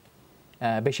লিঙ্ক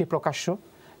বেশি প্রকাশ্য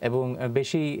এবং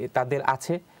বেশি তাদের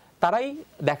আছে, তারাই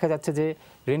দেখা যাচ্ছে যে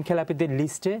ঋণ খেলাপিদের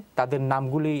লিস্টে তাদের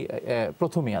নামগুলি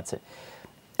প্রথমেই আছে।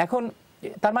 এখন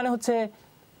তার মানে হচ্ছে,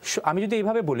 আমি যদি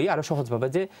এইভাবে বলি আরো সহজভাবে,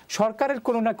 যে সরকারের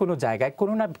কোনো না কোনো জায়গায়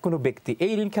কোনো না কোনো ব্যক্তি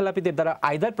এই ঋণ খেলাপিদের দ্বারা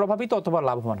আইদার প্রভাবিত অথবা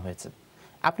লাভবান হয়েছে।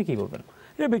 আপনি কি বলবেন?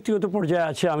 এটা ব্যক্তিগত পর্যায়ে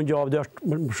আছে, আমি জবাব দেওয়ার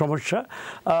সমস্যা।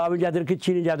 আমি যাদেরকে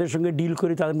চিনি, যাদের সঙ্গে ডিল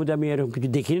করি, তাদের মধ্যে আমি এরকম কিছু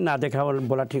দেখিনি, না দেখা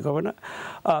বলা ঠিক হবে না।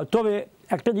 তবে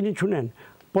একটা জিনিস শুনেন,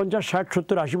 50, 60,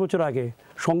 70, 80 বছর আগে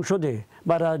সংসদে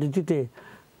বা রাজনীতিতে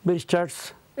ব্যারিস্টার্স,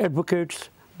 অ্যাডভোকেটস,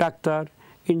 ডাক্তার,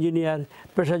 ইঞ্জিনিয়ার,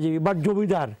 পেশাজীবী বা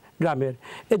জমিদার গ্রামের,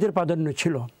 এদের প্রাধান্য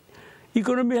ছিল।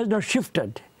 ইকোনমি হ্যাজ নট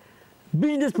শিফটেড,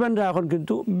 বিজনেসম্যানরা এখন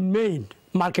কিন্তু মেইন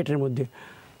মার্কেটের মধ্যে।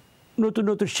 নতুন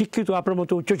নতুন শিক্ষিত, আপনার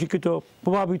মতো উচ্চশিক্ষিত,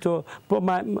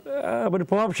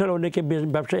 প্রভাবশালী অনেকে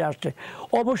ব্যবসায় আসছে।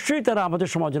 অবশ্যই তারা আমাদের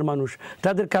সমাজের মানুষ,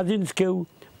 তাদের কাজিনস কেউ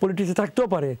পলিটিক্সে থাকতেও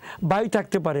পারে, ভাই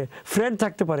থাকতে পারে, ফ্রেন্ড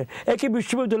থাকতে পারে, একই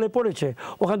বিশ্ববিদ্যালয়ে পড়েছে,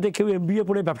 ওখান থেকে কেউ MBA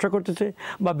পড়ে ব্যবসা করতেছে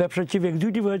বা ব্যবসার চিফ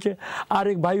এক্সিকিউটিভ হয়েছে,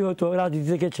 আরেক ভাই হয়তো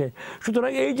রাজনীতিতে গেছে।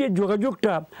 সুতরাং এই যে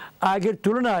যোগাযোগটা আগের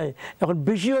তুলনায় এখন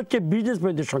বেশি হচ্ছে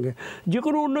বিজনেসম্যানদের সঙ্গে। যে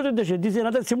কোনো উন্নত দেশে this is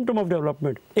another symptom of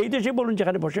development. এই দেশে বলুন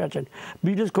যেখানে বসে আছেন,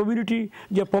 বিজনেস কমিউনিটি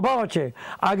যে প্রভাব আছে,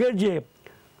 আগের যে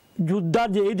যোদ্ধা,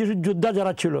 যে এই দেশের যোদ্ধা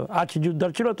যারা ছিল, আছে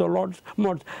যোদ্ধার ছিল তো লর্ডস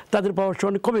মর্ডস, তাদের পাওয়ার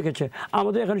অনেক কমে গেছে।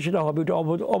 আমাদের এখানে সেটা হবে, এটা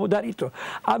অবধারিত।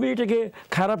 আমি এটাকে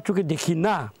খারাপ চোখে দেখি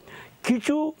না।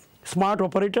 কিছু smart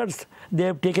operators they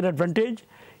have taken advantage.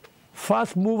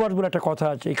 First mover বলে একটা কথা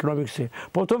আছে ইকোনমিক্সে,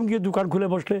 প্রথম গিয়ে দোকান খুলে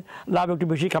বসলে লাভ একটু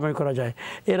বেশি কামাই করা যায়।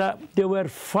 এরা they were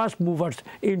first movers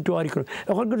into hour economy.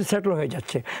 এখন কিন্তু সেটেল হয়ে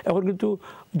যাচ্ছে, এখন কিন্তু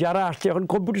যারা আসছে, এখন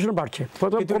কম্পিটিশন বাড়ছে।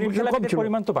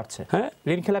 পরিমাণ তো বাড়ছে, হ্যাঁ,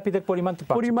 ঋণ খেলাপিদের পরিমাণ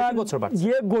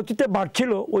যে গতিতে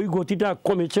বাড়ছিল ওই গতিটা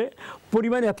কমেছে,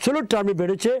 পরিমাণ অ্যাবসলিউট টার্মে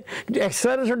বেড়েছে, কিন্তু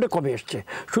অ্যাক্সেলারেশনটা কমে এসছে।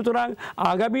 সুতরাং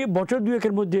আগামী বছর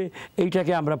দুয়েকের মধ্যে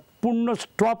এইটাকে আমরা পূর্ণ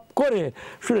স্টপ করে,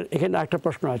 শুনে এখানে একটা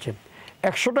প্রশ্ন আছে,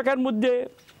 100 টাকার মধ্যে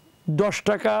 10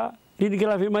 টাকা ঋণ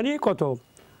খেলাপি মানে কত?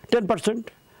 10%।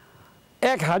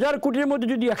 1000 কোটির মধ্যে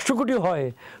যদি 100 কোটি হয়,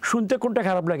 শুনতে কোনটা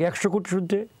খারাপ লাগে? 100 কোটি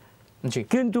শুনতে,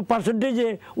 কিন্তু পার্সেন্টেজে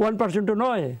 1%ও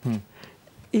নয়।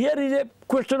 Here is a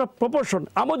question of proportion.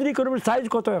 আমাদের ইকোনমির সাইজ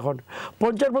কত এখন?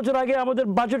 50 বছর আগে আমাদের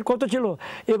বাজেট কত ছিল?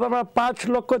 এবার আমরা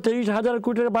 5,23,000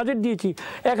 কোটি টাকা বাজেট দিয়েছি।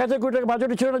 1,000 কোটি টাকা বাজেট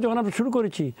ছিল না যখন আমরা শুরু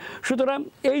করেছি। সুতরাং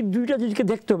এই দুইটা জিনিসকে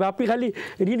দেখতে হবে। আপনি খালি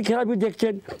ঋণ খেলাপি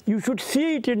দেখছেন, you should see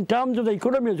it in terms of the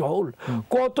economy age whole.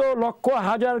 কত লক্ষ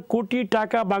হাজার কোটি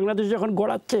টাকা বাংলাদেশ যখন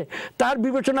গড়াচ্ছে, তার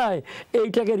বিবেচনায়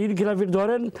এইটাকে ঋণ খেলাপির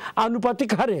ধরেন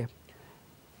আনুপাতিক হারে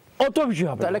অত বেশি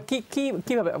হবে। তাহলে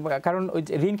কিভাবে? কারণ ওই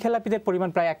ঋণ খেলাপিদের পরিমাণ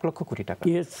প্রায় 1 লক্ষ কোটি টাকা।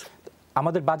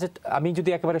 আমাদের বাজেট আমি যদি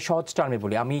একেবারে সহজ টার্মে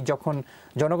বলি, আমি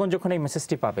জনগণ যখন এই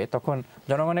মেসেজটি পাবে তখন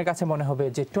জনগণের কাছে মনে হবে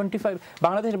যে 25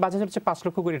 বাংলাদেশের বাজেট হচ্ছে 5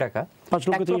 লক্ষ কোটি টাকা, 5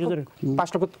 লক্ষ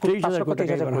 23,000 কোটি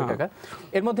টাকা,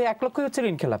 এর মধ্যে 1 লক্ষ হচ্ছে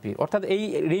ঋণ খেলাপি। অর্থাৎ এই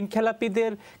ঋণ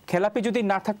খেলাপি যদি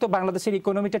না থাকতো বাংলাদেশের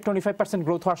ইকোনমিটা 25%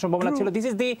 গ্রোথ হওয়ার সম্ভাবনা ছিল। দিস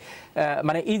ইজ দি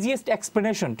মানে easiest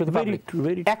explanation to the public.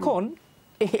 এখন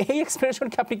এই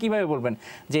এক্সপ্রেশনকে আপনি কিভাবে বলবেন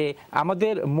যে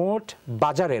আমাদের মোট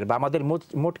বাজারের বা আমাদের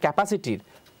মোট ক্যাপাসিটির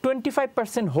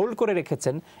 25% হোল্ড করে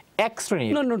রেখেছেন এক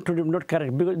শ্রেণীর? not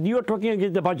correct, because you are talking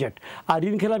against the budget. আর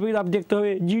ঋণ খেলাপি আপনি দেখতে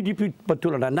হবে জিডিপি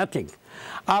তুলনা, নাথিং।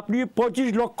 আপনি 25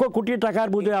 লক্ষ কোটি টাকার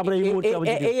মধ্যে আমরা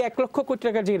এই 1 লক্ষ কোটি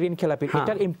টাকার যে ঋণ খেলাপি,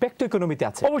 এটার ইম্প্যাক্ট তো ইকোনমিতে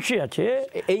আছে, অবশ্যই আছে।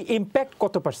 এই ইম্প্যাক্ট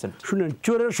কত পার্সেন্ট? শুনেন,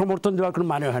 চোরের সমর্থন দেওয়ার কোনো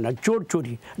মানে হয় না। চোর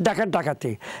চুরি, ডাকাত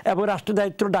ডাকাতি, এবং রাষ্ট্রের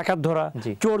দায়িত্ব ডাকাত ধরা,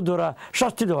 চোর ধরা,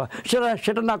 শাস্তি দেওয়া।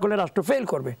 সেটা না করলে রাষ্ট্র ফেল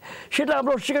করবে, সেটা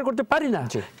আমরা অস্বীকার করতে পারি না।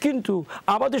 কিন্তু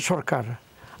আমাদের সরকার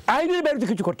আইনের বাইরে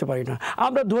কিছু করতে পারি না।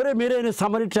 আমরা ধরে মেরে এনে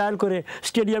সামারি ট্রায়াল করে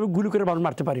স্টেডিয়ামে গুলি করে মানুষ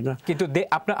মারতে পারি না। কিন্তু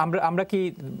আমরা কি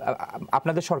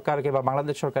আপনাদের সরকারকে বা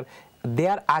বাংলাদেশ সরকার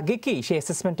দেওয়ার আগে কি সেই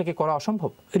অ্যাসেসমেন্টটাকে করা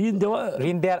অসম্ভব?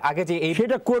 ঋণ দেওয়ার আগে যে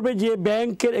সেটা করবে যে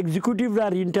ব্যাংকের এক্সিকিউটিভরা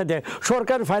ঋণটা দেয়।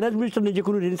 সরকার ফাইন্যান্স মিনিস্টার নিজে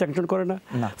কোনো ঋণ স্যাংশন করে না,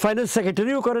 ফাইন্যান্স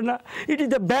সেক্রেটারিও করে না। It is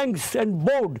the banks and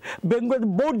board. Bengal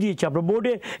board দিয়েছে, আমরা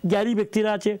বোর্ডে জ্ঞানী ব্যক্তিরা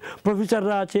আছে,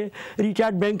 প্রফেসররা আছে,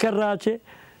 রিটায়ার্ড ব্যাংকাররা আছে,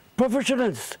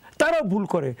 প্রফেশনালস, তারাও ভুল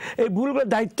করে। এই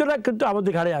ভুলগুলোর দায়িত্বটা কিন্তু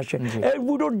আমাদের ঘাড়ে আসে।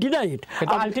 We don't deny it.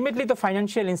 Ultimately তো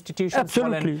ফাইন্যান্সিয়াল ইনস্টিটিউশন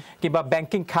বলেন কিংবা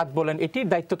ব্যাংকিং খাত বলেন, এটির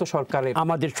দায়িত্ব তো সরকারের,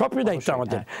 আমাদের সবই দায়িত্ব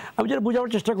আমাদের। আমি যেটা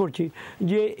বোঝানোর চেষ্টা করছি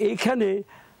যে এইখানে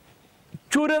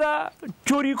চোরেরা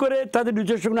চুরি করে তাদের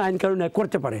নিজস্ব কোনো আইন কানুন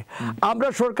করতে পারে। আমরা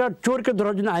সরকার চোরকে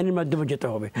ধরার জন্য আইনের মাধ্যমে যেতে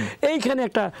হবে। এইখানে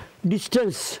একটা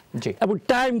ডিস্টেন্স এবং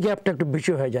টাইম গ্যাপটা একটু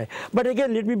বেশি হয়ে যায়। But again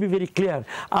let me be very clear,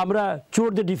 আমরা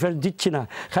চোরদের ডিফেন্স দিচ্ছি না।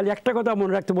 খালি একটা কথা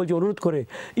মনে রাখতে বলছি, অনুরোধ করে,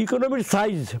 ইকোনমির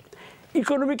size,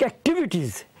 economic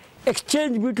activities,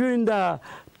 exchange between the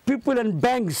people and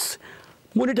banks,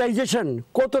 monetization,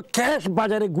 কত ক্যাশ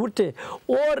বাজারে ঘুরতে,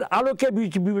 ওর আলোকে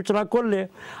বিবেচনা করলে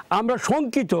আমরা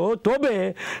শঙ্কিত। তবে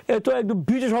এত একদম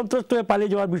ভীত সন্ত্রস্ত হয়ে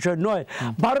পালিয়ে যাওয়ার বিষয় নয়।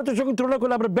 ভারতের সঙ্গে তুলনা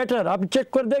করলে আমরা বেটার। আপনি চেক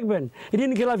করে দেখবেন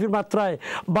ঋণ খেলাপির মাত্রায়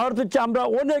ভারতের চেয়ে আমরা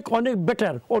অনেক অনেক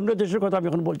বেটার। অন্য দেশের কথা আমি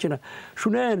এখন বলছি না।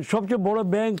 শুনেন, সবচেয়ে বড়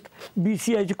ব্যাংক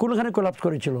বিসিআই কোনোখানে কোলাপস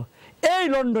করেছিল? এই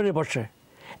লন্ডনে বসে,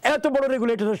 এত বড়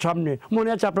রেগুলেটরের সামনে। মনে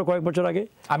আছে আপনার কয়েক বছর আগে?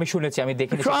 আমি শুনেছি, আমি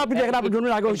দেখেছি। আপনি দেখেন, আপনার জন্য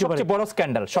আগে হতে পারে বড়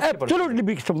স্ক্যান্ডাল, অ্যাবসলিউটলি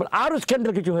বিগ স্ক্যান্ডাল। আরও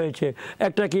স্ক্যান্ডাল কিছু হয়েছে।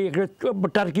 একটা কি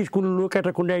টার্কিশ কোন লোক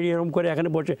একটা কোন এরকম করে এখানে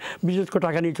বসে বিশেষ করে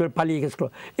টাকা নিয়ে চলে পালিয়ে গেছিলো।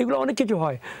 এগুলো অনেক কিছু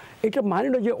হয়। এটা মানি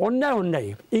না যে অন্যায় অন্যায়।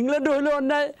 ইংল্যান্ডে হলেও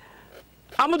অন্যায়,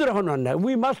 আমাদের এখন অন্যায়।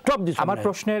 We must stop this. আমার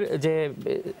প্রশ্নের যে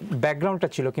ব্যাকগ্রাউন্ডটা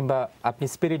ছিল, কিংবা আপনি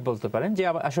স্পিরিট বলতে পারেন, যে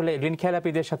আসলে ঋণ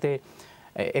খেলাপিদের সাথে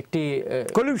একটি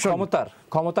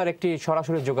ক্ষমতার একটি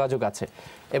সরাসরি যোগাযোগ আছে,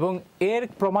 এবং এর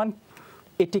প্রমাণ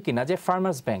এটি কিনা যে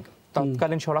ফার্মার্স ব্যাংক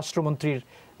তৎকালীন স্বরাষ্ট্রমন্ত্রীর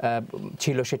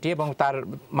ছিল সেটি, এবং তার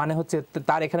মানে হচ্ছে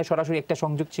তার এখানে সরাসরি একটা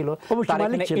সংযোগ ছিল, তার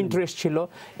এখানে ইন্টারেস্ট ছিল,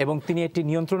 এবং তিনি এটি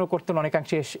নিয়ন্ত্রণও করতেন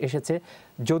অনেকাংশে এসেছে।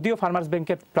 যদিও ফার্মার্স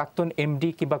ব্যাংকের প্রাক্তন এমডি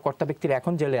কিংবা কর্তা ব্যক্তিরা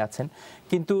এখন জেলে আছেন,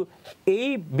 কিন্তু এই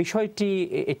বিষয়টি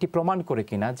এটি প্রমাণ করে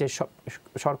কিনা যে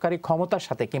সরকারি ক্ষমতার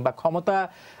সাথে কিংবা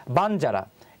ক্ষমতাবান যারা,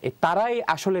 তারাই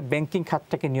আসলে ব্যাংকিং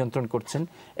খাতটাকে নিয়ন্ত্রণ করছেন,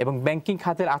 এবং ব্যাংকিং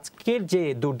খাতের আজকের যে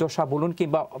দুর্দশা বলুন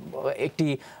কিংবা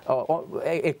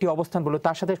একটি অবস্থান বলুন,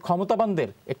 তার সাথে ক্ষমতাবানদের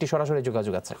একটি সরাসরি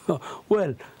যোগাযোগ আছে।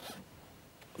 ওয়েল,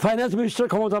 ফাইন্যান্স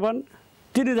মিনিস্টার ক্ষমতাবান,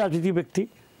 তিনি রাজনীতি ব্যক্তি।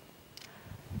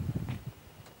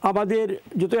 আমাদের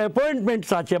যত অ্যাপয়েন্টমেন্টস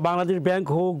আছে, বাংলাদেশ ব্যাংক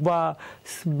হোক বা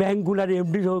ব্যাংকগুলার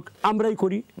এমডি হোক, আমরাই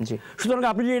করি। সুতরাং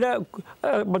আপনি যে এটা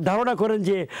ধারণা করেন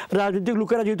যে রাজনৈতিক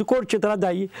লোকেরা যেহেতু করছে তারা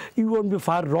দায়ী, you won't be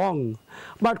far wrong.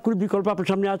 But কোনো বিকল্প আপনার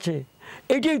সামনে আছে।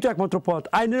 এইটাই তো একমাত্র পথ।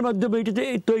 আইনের মাধ্যমে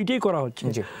এইটাই করা হচ্ছে।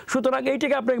 সুতরাং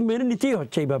এইটাকে আপনাকে মেনে নিতেই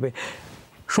হচ্ছে। এইভাবে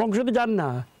সংসদে যান না,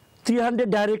 300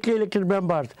 ডাইরেক্টলি ইলেক্টেড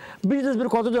মেম্বার্স, বিজনেসম্যান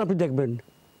কতজন আপনি দেখবেন?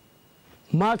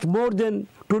 much more than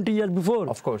 20 years before.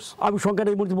 Of course. আমি সংখ্যাটা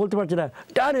এই মুহূর্তে বলতে পারছি না।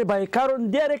 আরে ভাই, কারণ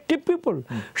দে আর অ্যাক্টিভ পিপল,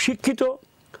 শিক্ষিত,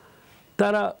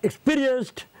 তারা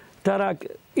এক্সপিরিয়েন্সড, তারা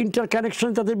ইন্টারকানেকশন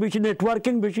তাদের বেশি,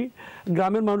 নেটওয়ার্কিং বেশি।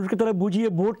 গ্রামের মানুষকে তারা বুঝিয়ে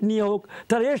ভোট নিয়ে হোক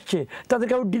তারা এসছে,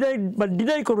 তাদেরকে আমি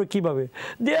ডিনাই করবে কীভাবে?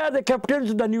 দে are the captain's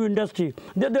the new industry,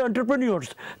 they are the এন্টারপ্রেনিয়র্স।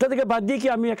 তাদেরকে বাদ দিয়ে কি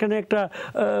আমি এখানে একটা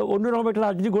অন্যরকম একটা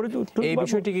রাজনীতি গড়ে তুলতে? এই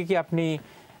বিষয়টিকে কি আপনি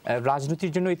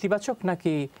রাজনীতির জন্য ইতিবাচক,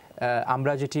 নাকি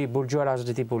আমরা যেটি বুর্জোয়া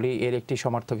রাজনীতি বলি এর একটি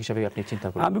সমর্থক হিসেবে আপনি চিন্তা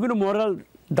করেন? আমি কোনো মোরাল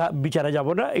বিচারে যাব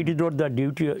না। It is not the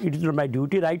duty, it is not my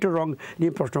duty. Right ও রং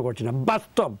নিয়ে প্রশ্ন করছি না।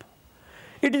 বাস্তব,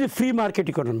 it is a free market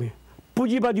economy,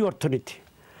 পুঁজিবাদী অর্থনীতি।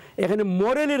 এখানে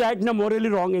মোরালি রাইট না মোরালি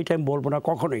রং এইটা আমি বলবো না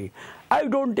কখনোই। I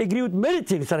don't agree with many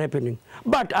things are happening,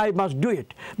 but I must do it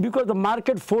because the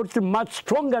market force is much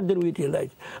stronger than we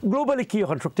realize. Globally কি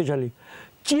এখন শক্তিশালী?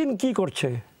 চীন কি করছে?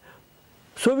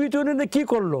 সোভিয়েত ইউনিয়নে কি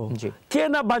করলো? কে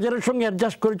না বাজারের সঙ্গে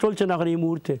অ্যাডজাস্ট করে চলছে না এখন এই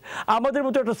মুহূর্তে? আমাদের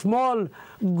মতো একটা স্মল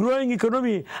গ্রোয়িং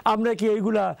ইকোনমি আমরা কি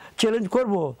এইগুলা চ্যালেঞ্জ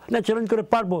করব না চ্যালেঞ্জ করে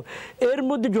পারবো? এর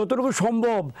মধ্যে যতটুকু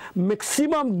সম্ভব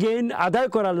ম্যাক্সিমাম গেইন আদায়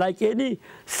করা, লাইক এনি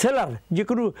সেলার, যে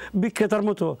কোনো বিক্রেতার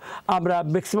মতো আমরা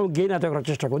ম্যাক্সিমাম গেইন আদায় করার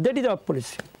চেষ্টা করব। That is our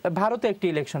policy. ভারতে একটি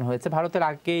ইলেকশন হয়েছে, ভারতের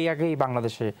আগেই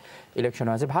বাংলাদেশে ইলেকশন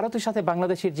হয়েছে। ভারতের সাথে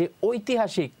বাংলাদেশের যে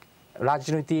ঐতিহাসিক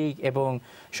রাজনৈতিক এবং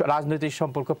রাজনৈতিক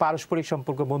সম্পর্ক, পারস্পরিক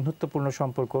সম্পর্ক, বন্ধুত্বপূর্ণ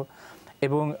সম্পর্ক,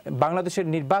 এবং বাংলাদেশের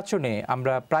নির্বাচনে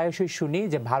আমরা প্রায়শই শুনি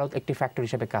যে ভারত একটি ফ্যাক্টর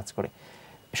হিসেবে কাজ করে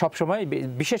সবসময়,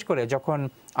 বিশেষ করে যখন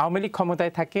আওয়ামী লীগ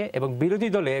ক্ষমতায় থাকে এবং বিরোধী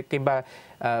দলে কিংবা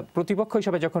প্রতিপক্ষ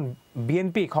হিসেবে যখন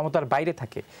বিএনপি ক্ষমতার বাইরে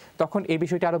থাকে, তখন এই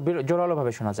বিষয়টি আরও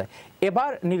জোরালোভাবে শোনা যায়।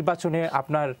 এবার নির্বাচনে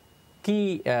আপনার কি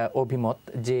অভিমত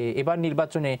যে এবার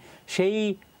নির্বাচনে সেই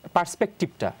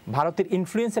পার্সপেক্টিভটা, ভারতের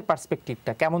ইনফ্লুয়েন্সের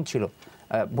পার্সপেক্টিভটা কেমন ছিল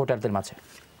ভোটারদের মাঝে?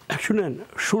 শুনেন,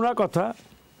 শোনা কথা,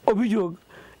 অভিযোগ,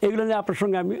 এগুলো নিয়ে আপনার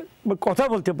সঙ্গে আমি কথা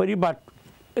বলতে পারি, বাট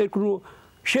এর কোনো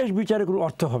শেষ বিচারে কোনো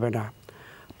অর্থ হবে না।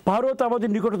 ভারত আমাদের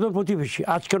নিকটতম প্রতিবেশী,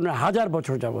 আজকে নয়, 1000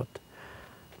 বছর যাবৎ।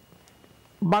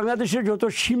 বাংলাদেশের যত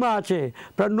সীমা আছে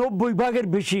প্রায় 90 ভাগের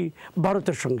বেশি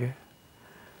ভারতের সঙ্গে।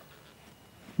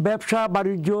 ব্যবসা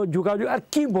বাণিজ্য যোগাযোগ আর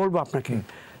কি বলবো আপনাকে,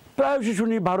 প্রায়শই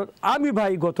শুনি ভারত। আমি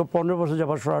ভাই গত 15 বছর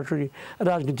যাবার সরাসরি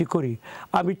রাজনীতি করি,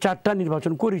 আমি 4টা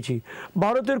নির্বাচন করেছি।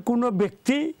 ভারতের কোনো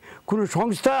ব্যক্তি, কোনো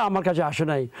সংস্থা আমার কাছে আসে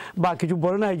নাই বা কিছু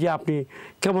বলে নাই যে আপনি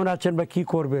কেমন আছেন বা কী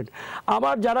করবেন।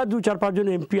 আমার যারা 2-4-5 জন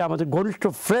এমপি, আমাদের ঘনিষ্ঠ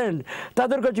ফ্রেন্ড,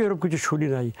 তাদের কাছে এরকম কিছু শুনি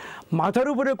নাই। মাথার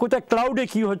উপরে কোথায় ক্লাউডে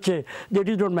কী হচ্ছে, that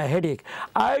is not my headache.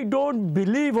 I don't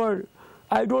believe or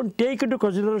I don't take into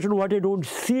consideration what I don't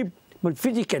see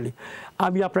physically.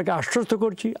 আমি আপনাকে আশ্বস্ত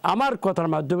করছি, আমার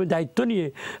কথার মাধ্যমে দায়িত্ব নিয়ে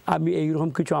আমি এইরকম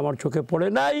কিছু আমার চোখে পড়ে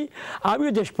নাই।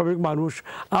 আমিও দেশপ্রেমিক মানুষ,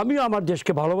 আমিও আমার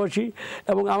দেশকে ভালোবাসি,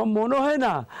 এবং আমার মনে হয়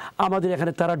না আমাদের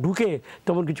এখানে তারা ঢুকে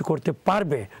তেমন কিছু করতে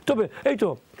পারবে। তবে এই তো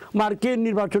মার্কিন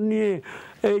নির্বাচন নিয়ে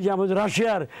এই যে আমাদের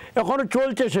রাশিয়ার এখনও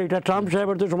চলছে, সেইটা ট্রাম্প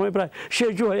সাহেবের তো সময় প্রায়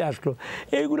শেষও হয়ে আসলো।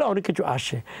 এইগুলো অনেক কিছু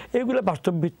আসে, এগুলো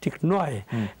বাস্তবভিত্তিক নয়।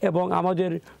 এবং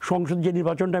আমাদের সংসদ যে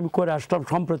নির্বাচনটা আমি করে আসলাম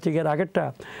সাম্প্রতিকের আগেরটা,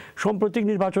 সাম্প্রতিক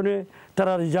নির্বাচনে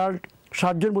তারা রেজাল্ট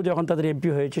 7 জন মধ্যে এখন তাদের এমপি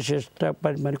হয়েছে শেষটা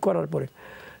মানে করার পরে,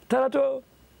 তারা তো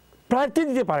প্রার্থী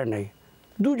দিতে পারে নাই।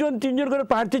 2 জন 3 জন করে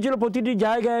প্রার্থী ছিল প্রতিটি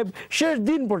জায়গায় শেষ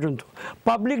দিন পর্যন্ত।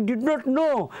 পাবলিক ডিড নট নো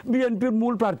বিএনপির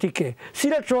মূল প্রার্থীকে।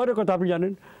 সিলেট শহরের কথা আপনি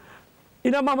জানেন,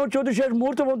 ইনাম মাহমুদ চৌধুরী শেষ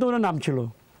মুহূর্ত পর্যন্ত ওনার নাম ছিল,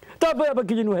 তারপরে আবার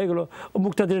কি হয়ে গেলো,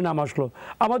 মুক্তাদিরের নাম আসলো।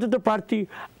 আমাদের তো প্রার্থী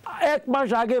 1 মাস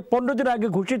আগে, 15 দিন আগে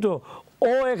ঘোষিত,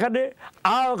 ও এখানে,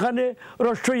 ওখানে,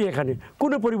 রস্যই এখানে,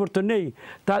 কোনো পরিবর্তন নেই।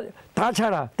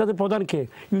 তাছাড়া তাদের প্রধানকে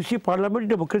ইউসি পার্লামেন্ট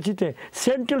ডেমোক্রেসিতে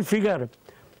সেন্ট্রাল ফিগার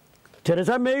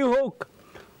থেরেসা মেই হোক,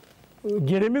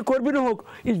 জেরেমি করবিন হোক,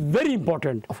 ইজ ভেরি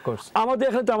ইম্পর্টেন্ট। অফকোর্স আমাদের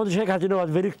এখানে তো আমাদের Sheikh Hasina was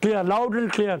very clear, loud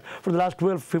and clear for the last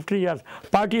 12-15 years.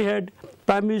 Party head,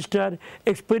 prime minister,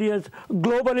 experience,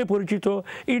 globally পরিচিত,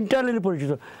 ইন্টারনালি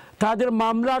পরিচিত। তাদের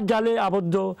মামলার জালে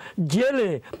আবদ্ধ, জেলে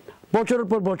বছরের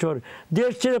পর বছর,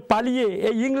 দেশ ছেড়ে পালিয়ে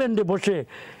এই ইংল্যান্ডে বসে।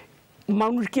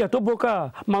 মানুষ কি এত বোকা?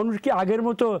 মানুষ কি আগের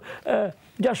মতো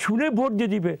যা শুনে ভোট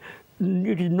দিয়ে দিবে?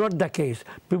 It is not the case.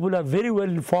 People are very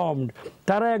well informed.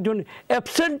 তারা একজন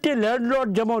অ্যাবসেন্টি ল্যান্ডলর্ড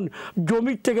যেমন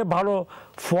জমির থেকে ভালো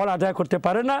ফল আদায় করতে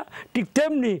পারে না, ঠিক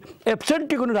তেমনি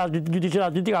অ্যাবসেন্টি কোনো রাজনীতি, যদি সে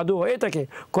রাজনীতিক আদৌ হয়ে থাকে,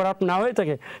 করাপ্ট না হয়ে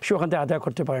থাকে, সে ওখান থেকে আদায়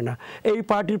করতে পারে না। এই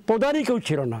পার্টির প্রধানই কেউ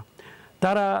ছিল না।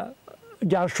 তারা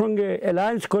যার সঙ্গে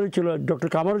অ্যালায়েন্স করেছিল ডক্টর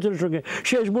কামাল হোসেনের সঙ্গে,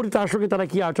 শেষ মুহূর্তে তার সঙ্গে তারা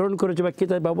কী আচরণ করেছে বা কী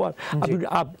তার ব্যবহার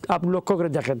আপনি লক্ষ্য করে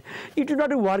দেখেন। It is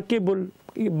not a workable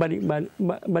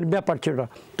মানে ব্যাপার ছিল না।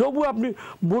 তবু আপনি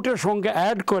ভোটের সংখ্যা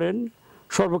অ্যাড করেন,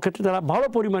 সর্বক্ষেত্রে তারা ভালো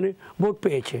পরিমাণে ভোট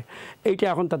পেয়েছে। এইটা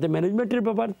এখন তাদের ম্যানেজমেন্টের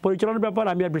ব্যাপার, পরিচালনার ব্যাপার,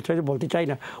 আমি আর বিস্তারিত বলতে চাই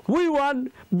না। We want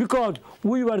because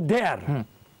we were দেয়ার,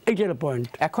 এইটার পয়েন্ট।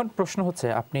 এখন প্রশ্ন হচ্ছে,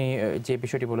 আপনি যে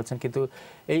বিষয়টি বলেছেন, কিন্তু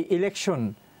এই ইলেকশন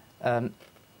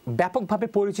ব্যাপকভাবে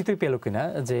পরিচিতি পেল কিনা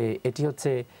যে এটি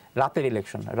হচ্ছে রাতের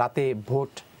ইলেকশন, রাতে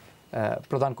ভোট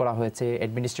প্রদান করা হয়েছে,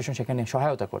 অ্যাডমিনিস্ট্রেশন সেখানে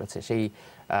সহায়তা করেছে সেই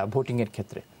ভোটিংয়ের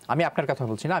ক্ষেত্রে। আমি আপনার কথা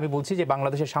বলছি না, আমি বলছি যে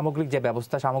বাংলাদেশের সামগ্রিক যে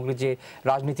ব্যবস্থা, সামগ্রিক যে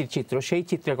রাজনীতির চিত্র, সেই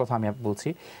চিত্রের কথা আমি বলছি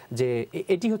যে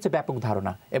এটি হচ্ছে ব্যাপক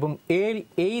ধারণা, এবং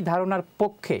এই ধারণার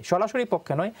পক্ষে, সরাসরি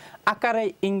পক্ষে নয়, আকারে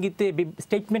ইঙ্গিতে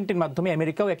স্টেটমেন্টের মাধ্যমে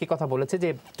আমেরিকাও একই কথা বলেছে যে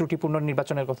ত্রুটিপূর্ণ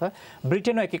নির্বাচনের কথা,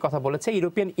 ব্রিটেনও একই কথা বলেছে,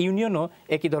 ইউরোপিয়ান ইউনিয়নও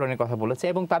একই ধরনের কথা বলেছে,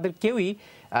 এবং তাদের কেউই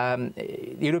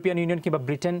ইউরোপিয়ান ইউনিয়ন কিংবা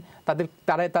ব্রিটেন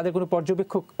তাদের কোনো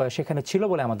পর্যবেক্ষক সেখানে ছিল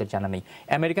বলে আমাদের জানা নেই।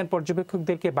 আমেরিকান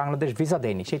পর্যবেক্ষকদেরকে বাংলাদেশ ভিসা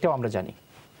দেয়নি, সেটাও আমরা জানি।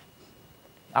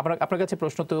 আপনার কাছে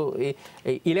প্রশ্ন, তো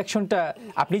এই ইলেকশনটা,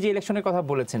 আপনি যে ইলেকশনের কথা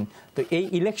বলেছেন, তো এই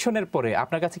ইলেকশনের পরে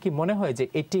আপনার কাছে কি মনে হয় যে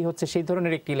এটি হচ্ছে সেই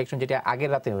ধরনের একটি ইলেকশন যেটা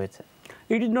আগের রাতে হয়েছে?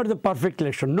 It is not the perfect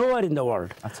election নোয়ার in the world.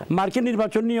 মার্কিন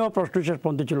নির্বাচন নিয়েও প্রশ্ন শেষ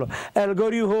পর্যন্ত ছিল,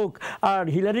 অ্যালগোরি হোক আর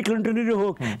হিলারি ক্লিন্টনেরই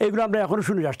হোক, এগুলো আমরা এখনো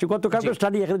শুনে আসছি। গতকালকে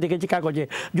স্টাডি এখানে দেখেছি কাগজে,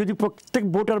 যদি প্রত্যেক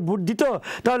ভোটার ভোট দিত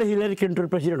তাহলে হিলারি ক্লিন্টন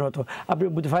প্রেসিডেন্ট হতো। আপনি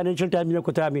ফাইন্যান্সিয়াল টাইমসের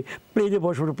কোথায় আমি প্লেনে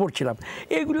বসে পড়ছিলাম।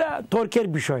 এগুলা তর্কের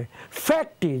বিষয়।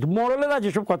 ফ্যাক্ট ইজ, মোরালেরা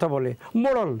যেসব কথা বলে,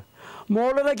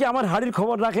 মোরালেরা কি আমার হাড়ির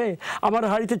খবর রাখে? আমার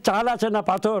হাড়িতে চাল আছে না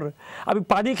পাথর? আমি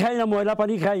পানি খাই না ময়লা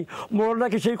পানি খাই? মোরালেরা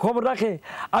কি সেই খবর রাখে?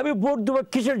 আমি ভোট দেবো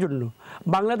কিসের জন্য?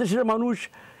 বাংলাদেশের মানুষ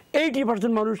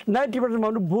 80% মানুষ, 90%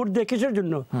 মানুষ ভোট দেয় কিসের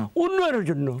জন্য? উন্নয়নের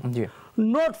জন্য,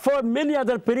 not for many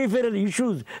other peripheral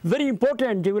issues, very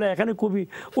important, যেগুলো এখানে খুবই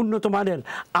উন্নত মানের।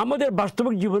 আমাদের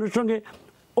বাস্তবিক জীবনের সঙ্গে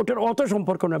ওটার অত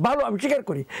সম্পর্ক নয়, ভালো আমি স্বীকার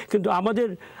করি, কিন্তু আমাদের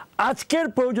আজকের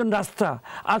প্রয়োজন রাস্তা,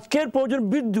 আজকের প্রয়োজন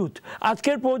বিদ্যুৎ,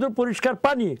 আজকের প্রয়োজন পরিষ্কার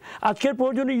পানি, আজকের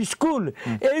প্রয়োজন স্কুল,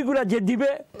 এইগুলা যে দিবে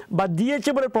বা দিয়েছে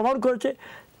বলে প্রমাণ করেছে,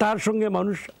 তার সঙ্গে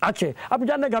মানুষ আছে। আপনি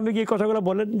জানেন গ্রামে গিয়ে কথাগুলো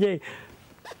বলেন যে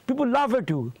পিপুল লাভ এট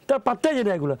ইউ, তার পাত্তাই যায়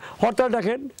না। এগুলো হরতাল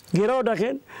ডাকেন, ঘেরাও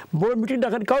ডাকেন, বড় মিটিং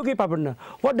ডাকেন, কাউকেই পাবেন না।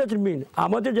 হোয়াট ডাজ ইট মিন?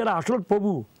 আমাদের যারা আসল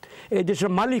প্রভু, এই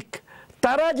দেশের মালিক,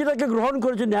 তারা যেটাকে গ্রহণ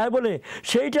করেছে ন্যায় বলে,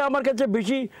 সেইটা আমার কাছে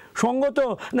বেশি সঙ্গত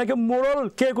নাকি মোরাল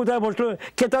কে কোথায় বসলো,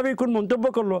 কেতাবি কোন মন্তব্য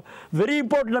করলো, ভেরি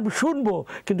ইম্পর্টেন্ট। আমি শুনবো,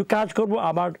 কিন্তু কাজ করবো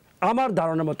আমার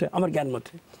ধারণার মতে, আমার জ্ঞান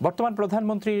মতে। বর্তমান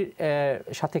প্রধানমন্ত্রীর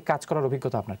সাথে কাজ করার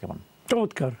অভিজ্ঞতা আপনার কেমন?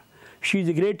 চমৎকার। She is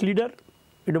a great leader.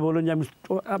 এটা বলুন যে আমি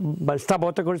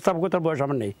স্থাপকতা করি, স্থাপকতার বয়স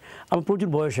আমার নেই, আমার প্রচুর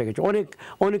বয়স হয়ে গেছে,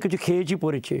 অনেক কিছু খেয়েছি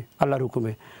পড়েছি আল্লাহর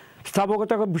হুকুমে।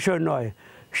 স্থাপকতার বিষয় নয়,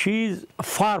 শি ইজ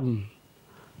ফার্ম,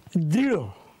 দৃঢ়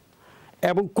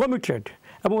এবং কমিটেড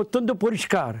এবং অত্যন্ত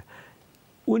পরিষ্কার।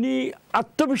 উনি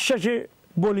আত্মবিশ্বাসে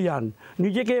বলিয়ান,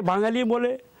 নিজেকে বাঙালি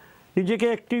বলে, নিজেকে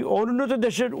একটি অনুন্নত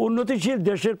দেশের, উন্নতিশীল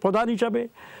দেশের প্রধান হিসাবে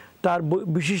তার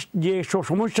বিশেষ যে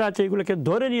সমস্যা আছে এগুলোকে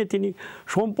ধরে নিয়ে তিনি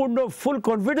সম্পূর্ণ ফুল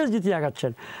কনফিডেন্স দিতে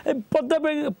আগাচ্ছেন।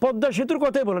 পদ্মা সেতুর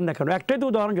কথাই বলেন না কেন, একটাই তো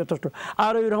উদাহরণ যথেষ্ট,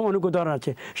 আর এরকম অনেক উদাহরণ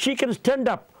আছে। She can stand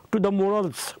up to the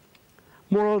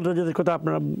মোরালরা যাদের কথা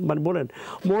আপনারা মানে বলেন,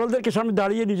 মোরালদেরকে সামনে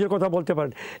দাঁড়িয়ে নিজের কথা বলতে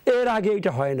পারেন। এর আগে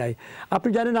এটা হয় নাই। আপনি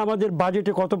জানেন আমাদের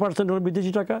বাজেটে কত পার্সেন্ট হল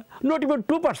বিদেশি টাকা? Not even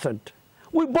 2%।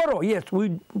 উই বড়ো, yes,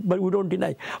 we don't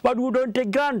deny, but we don't take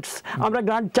grants. আমরা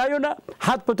গ্রান্ট চাইও না,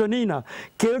 হাত পতো নিই না।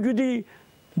 কেউ যদি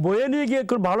বয়ে নিয়ে গিয়ে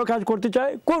ভালো কাজ করতে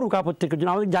চায়, করুক, আপত্তি কিছু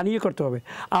না, আমাদের জানিয়ে করতে হবে।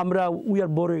 আমরা we are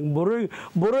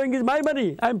borrowing is my money,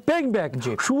 I am paying back,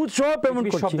 সুদ সহ পেমেন্ট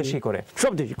করছি,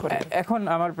 সব দেশই করে। এখন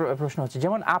আমার প্রশ্ন হচ্ছে,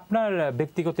 যেমন আপনার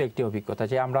ব্যক্তিগত একটি অভিজ্ঞতা,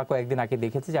 যে আমরা কয়েকদিন আগে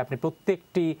দেখেছি যে আপনি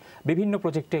প্রত্যেকটি বিভিন্ন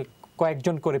প্রজেক্টে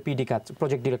কয়েকজন করে পিডি কাজ,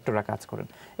 প্রজেক্ট ডিরেক্টররা কাজ করেন,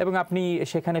 এবং আপনি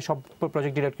সেখানে সব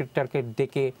প্রজেক্ট ডিরেক্টরকে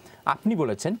ডেকে আপনি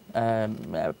বলেছেন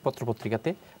পত্রপত্রিকাতে,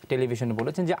 টেলিভিশনে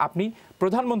বলেছেন যে আপনি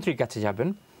প্রধানমন্ত্রীর কাছে যাবেন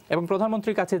এবং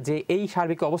প্রধানমন্ত্রীর কাছে যে এই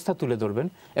সার্বিক অবস্থা তুলে ধরবেন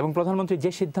এবং প্রধানমন্ত্রী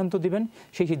যে সিদ্ধান্ত দিবেন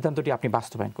সেই সিদ্ধান্তটি আপনি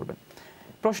বাস্তবায়ন করবেন।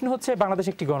 প্রশ্ন হচ্ছে, বাংলাদেশ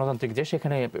একটি গণতান্ত্রিক দেশ,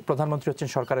 সেখানে প্রধানমন্ত্রী হচ্ছেন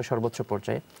সরকারের সর্বোচ্চ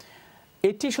পর্যায়ে।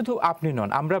 এটি শুধু আপনি নন,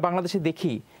 আমরা বাংলাদেশে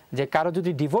দেখি যে কারো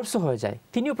যদি ডিভোর্সও হয়ে যায়,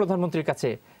 তিনিও প্রধানমন্ত্রীর কাছে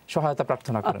সহায়তা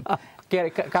প্রার্থনা করেন।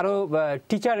 কারো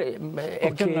টিচার,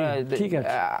 একজন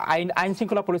আইন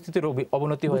শৃঙ্খলা পরিস্থিতির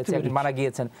অবনতি হয়েছে, একজন মারা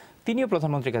গিয়েছেন, তিনিও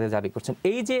প্রধানমন্ত্রীর কাছে দাবি করছেন।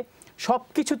 এই যে সব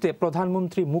কিছুতে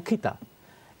প্রধানমন্ত্রী মুখিতা,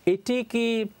 এটি কি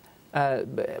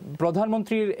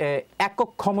প্রধানমন্ত্রীর একক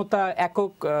ক্ষমতা,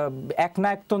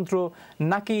 একনায়কতন্ত্র,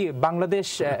 নাকি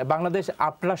বাংলাদেশ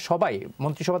আপনারা সবাই,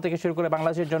 মন্ত্রিসভা থেকে শুরু করে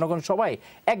বাংলাদেশের জনগণ সবাই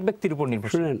এক ব্যক্তির উপর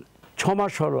নির্ভর? শুনেন, 6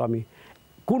 মাস হলো আমি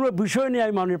কোনো বিষয় নিয়ে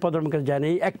আমি মাননীয় প্রধানমন্ত্রীর কাছে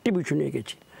যাইনি, একটি বিষয় নিয়ে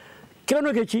গেছি। কেন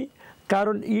গেছি?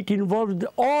 কারণ ইট involve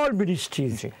all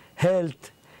ministries, health,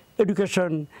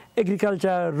 education,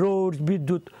 agriculture, Rhodes,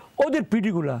 বিদ্যুৎ, ওদের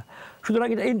পিডিগুলা। সুতরাং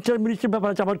এটা ইন্টার মিনিস্ট্রির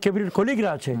ব্যাপার আছে, আমার ক্যাবিনেট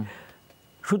কলিগরা আছে।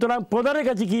 সুতরাং প্রধানের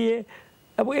কাছে গিয়ে,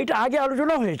 এবং এটা আগে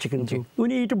আলোচনা হয়েছে, কিন্তু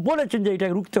উনি এটা বলেছেন যে এটা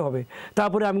রুখতে হবে,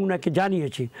 তারপরে আমি উনাকে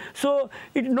জানিয়েছি। সো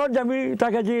ইট নট যে আমি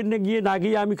তার কাছে গিয়ে না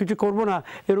গিয়ে আমি কিছু করবো না,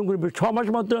 এরকম 6 মাস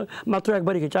মাত্র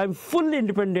একবারই গেছি। I am fully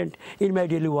independent in my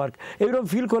daily work. এরকম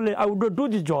ফিল করলে I would not do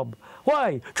this job.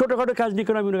 Why? ছোটোখাটো কাজ নিয়ে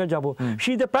করে আমি ওনাকে যাবো? She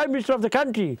is the prime minister of the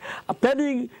country,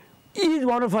 planning is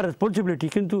one of R responsibility.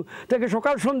 কিন্তু তাকে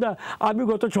সকাল সন্ধ্যা, আমি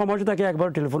গত 6 মাসে তাকে একবার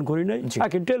টেলিফোন করি নাই। I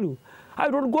can tell you, I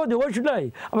don't go they, what should I?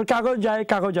 আমার কাগজ যায়,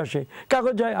 কাগজ আসে,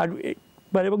 কাগজ যায়, আর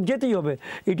এবং যেতেই হবে।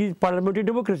 It is parliamentary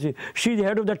democracy, she is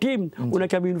head of the team,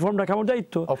 ওনাকে আমি ইনফর্ম রাখা আমার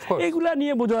দায়িত্ব। এগুলা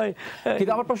নিয়ে বোধ হয়।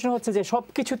 কিন্তু আমার প্রশ্ন হচ্ছে যে সব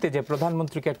কিছুতে যে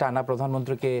প্রধানমন্ত্রীকে টানা,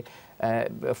 প্রধানমন্ত্রীকে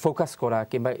ফোকাস করা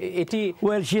কিংবা এটি,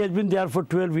 well she has been there for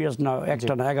 12 years now,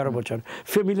 একটা না 11 বছর।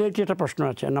 ফ্যামিলিয়ারিটি একটা প্রশ্ন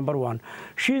আছে, number 1।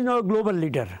 She is now global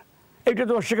leader, এটা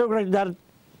তো অস্বীকার করা যার,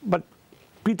 বাট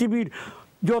পৃথিবীর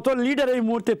যত লিডার এই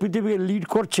মুহূর্তে পৃথিবীকে লিড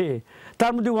করছে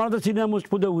তার মধ্যে one of the senior most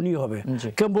বোধহয় উনি হবে।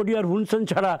 কম্বোডিয়ার হুনসেন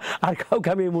ছাড়া আর কাউকে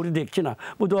আমি এই মুহূর্তে দেখছি না,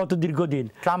 বোধহয় অত দীর্ঘদিন।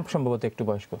 ট্রাম্প সম্ভবত একটু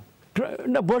বয়স্ক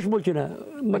না, বয়স বলছি না,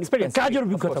 কাজের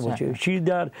অভিজ্ঞতা বলছি।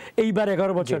 সিদার এইবার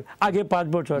 11 বছর, আগে 5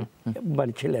 বছর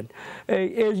মানে ছিলেন। এই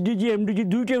এসডিজি এমডিজি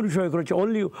দুইটাই উনি সই করেছে,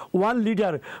 অনলি ওয়ান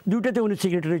লিডার, দুইটাতে উনি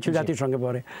সেক্রেটারি ছিল জাতিসংঘে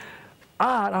পরে।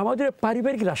 আর আমাদের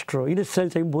পারিবারিক রাষ্ট্র, ইন এ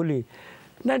সেন্স আমি বলি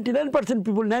 99%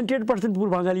 পিপুল, 98% পিপুল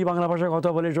বাঙালি, বাংলা ভাষায় কথা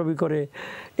বলে, ছবি করে,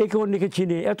 একে অন্যকে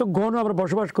চিনে, এত ঘন আমরা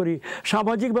বসবাস করি,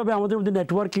 সামাজিকভাবে আমাদের মধ্যে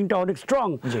নেটওয়ার্কিংটা অনেক স্ট্রং।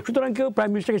 সুতরাং কেউ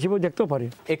প্রাইম মিনিস্টারকে সেভাবে দেখতেও পারে।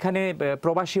 এখানে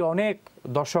প্রবাসী অনেক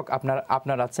দর্শক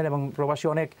আপনার আছেন এবং প্রবাসী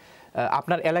অনেক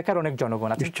আপনার এলাকার অনেক জনগণ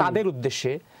আছে। তাদের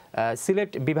উদ্দেশ্যে,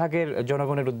 সিলেট বিভাগের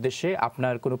জনগণের উদ্দেশ্যে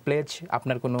আপনার কোনো প্লেজ,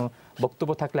 আপনার কোনো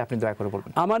বক্তব্য থাকলে আপনি দয়া করে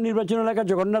বলবেন। আমার নির্বাচন এলাকা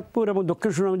জগন্নাথপুর এবং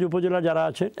দক্ষিণ সুনামগঞ্জ উপজেলা যারা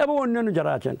আছেন এবং অন্যান্য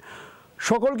যারা আছেন,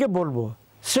 সকলকে বলবো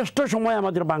শ্রেষ্ঠ সময়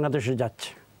আমাদের বাংলাদেশে যাচ্ছে।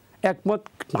 একমত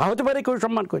না হতে পারে, কেউ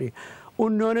সম্মান করি।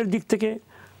 উন্নয়নের দিক থেকে,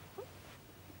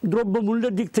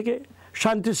 দ্রব্যমূল্যের দিক থেকে,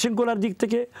 শান্তি শৃঙ্খলার দিক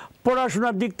থেকে,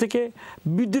 পড়াশোনার দিক থেকে,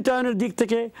 বিদ্যুতায়নের দিক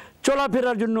থেকে,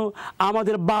 চলাফেরার জন্য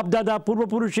আমাদের বাপ দাদা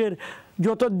পূর্বপুরুষের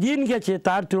যত দিন গেছে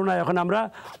তার তুলনায় এখন আমরা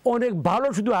অনেক ভালো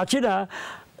শুধু আছি না,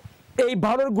 এই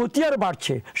ভালোর গতি আরও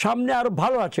বাড়ছে, সামনে আরও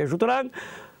ভালো আছে। সুতরাং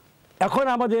এখন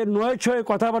আমাদের নয় ছয়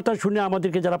কথাবার্তা শুনে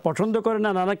আমাদেরকে যারা পছন্দ করে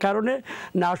না নানা কারণে,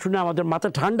 না শুনে আমাদের মাথা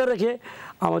ঠান্ডা রেখে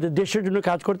আমাদের দেশের জন্য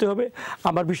কাজ করতে হবে।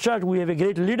 আমার বিশ্বাস we have a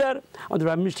great leader, আমাদের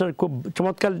প্রাইম মিনিস্টার খুব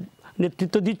চমৎকার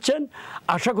নেতৃত্ব দিচ্ছেন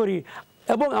আশা করি।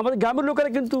 এবং আমাদের গ্রামের লোকেরা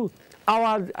কিন্তু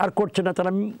আওয়াজ আর করছে না,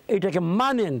 তারা এইটাকে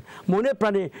মানেন মনে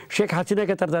প্রাণে। শেখ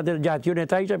হাসিনাকে তারা তাদের জাতীয়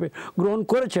নেতা হিসাবে গ্রহণ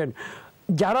করেছেন।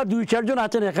 যারা 2-4 জন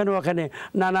আছেন এখানে ওখানে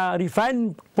নানা রিফাইন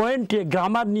পয়েন্টে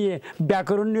গ্রামার নিয়ে,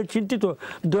 ব্যাকরণ নিয়ে চিন্তিত,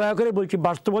 দয়া করে বলছি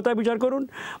বাস্তবতা বিচার করুন,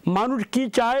 মানুষ কি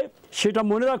চায় সেটা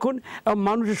মনে রাখুন এবং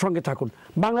মানুষের সঙ্গে থাকুন।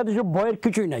 বাংলাদেশের ভয়ের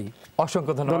কিছুই নাই।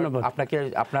 অসংখ্য ধন্যবাদ আপনাকে,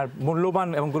 আপনার মূল্যবান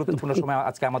এবং গুরুত্বপূর্ণ সময়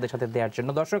আজকে আমাদের সাথে দেওয়ার জন্য।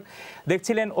 দর্শক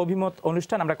দেখছিলেন অভিমত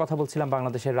অনুষ্ঠান, আমরা কথা বলছিলাম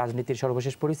বাংলাদেশের রাজনীতির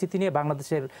সর্বশেষ পরিস্থিতি নিয়ে,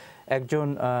 বাংলাদেশের একজন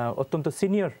অত্যন্ত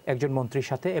সিনিয়র একজন মন্ত্রীর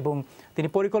সাথে, এবং তিনি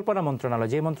পরিকল্পনা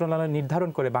মন্ত্রণালয়, যে মন্ত্রণালয় নির্ধারণ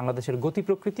করে বাংলাদেশের গতি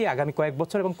প্রকৃতি আগামী কয়েক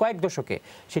বছর এবং কয়েক দশকে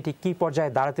সেটি কী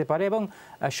পর্যায়ে দাঁড়াতে পারে, এবং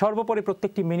সর্বোপরি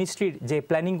প্রত্যেকটি মিনিস্ট্রির যে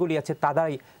প্ল্যানিংগুলি আছে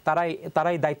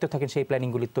তারাই দায়িত্ব থাকেন সেই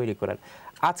প্ল্যানিংগুলি তৈরি করার।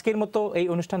 আজকের মতো এই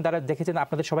অনুষ্ঠান যারা দেখেছেন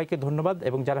আপনাদের সবাইকে ধন্যবাদ,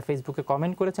 এবং যারা ফেসবুকে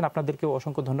কমেন্ট করেছেন আপনাদেরকেও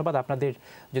অসংখ্য ধন্যবাদ। আপনাদের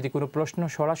যদি কোনো প্রশ্ন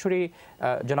সরাসরি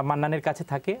জনাব মান্নানের কাছে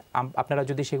থাকে, আপনারা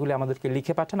যদি সেগুলি আমাদেরকে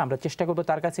লিখে পাঠান, আমরা চেষ্টা করব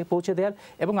তার কাছে পৌঁছে দেওয়ার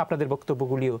এবং আপনাদের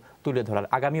বক্তব্যগুলিও তুলে ধরার।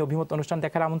 আগামী অভিমত অনুষ্ঠান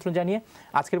দেখার আমন্ত্রণ জানিয়ে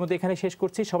আজকের মতো এখানে শেষ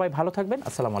করছি। সবাই ভালো থাকবেন।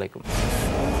 আসসালামু আলাইকুম।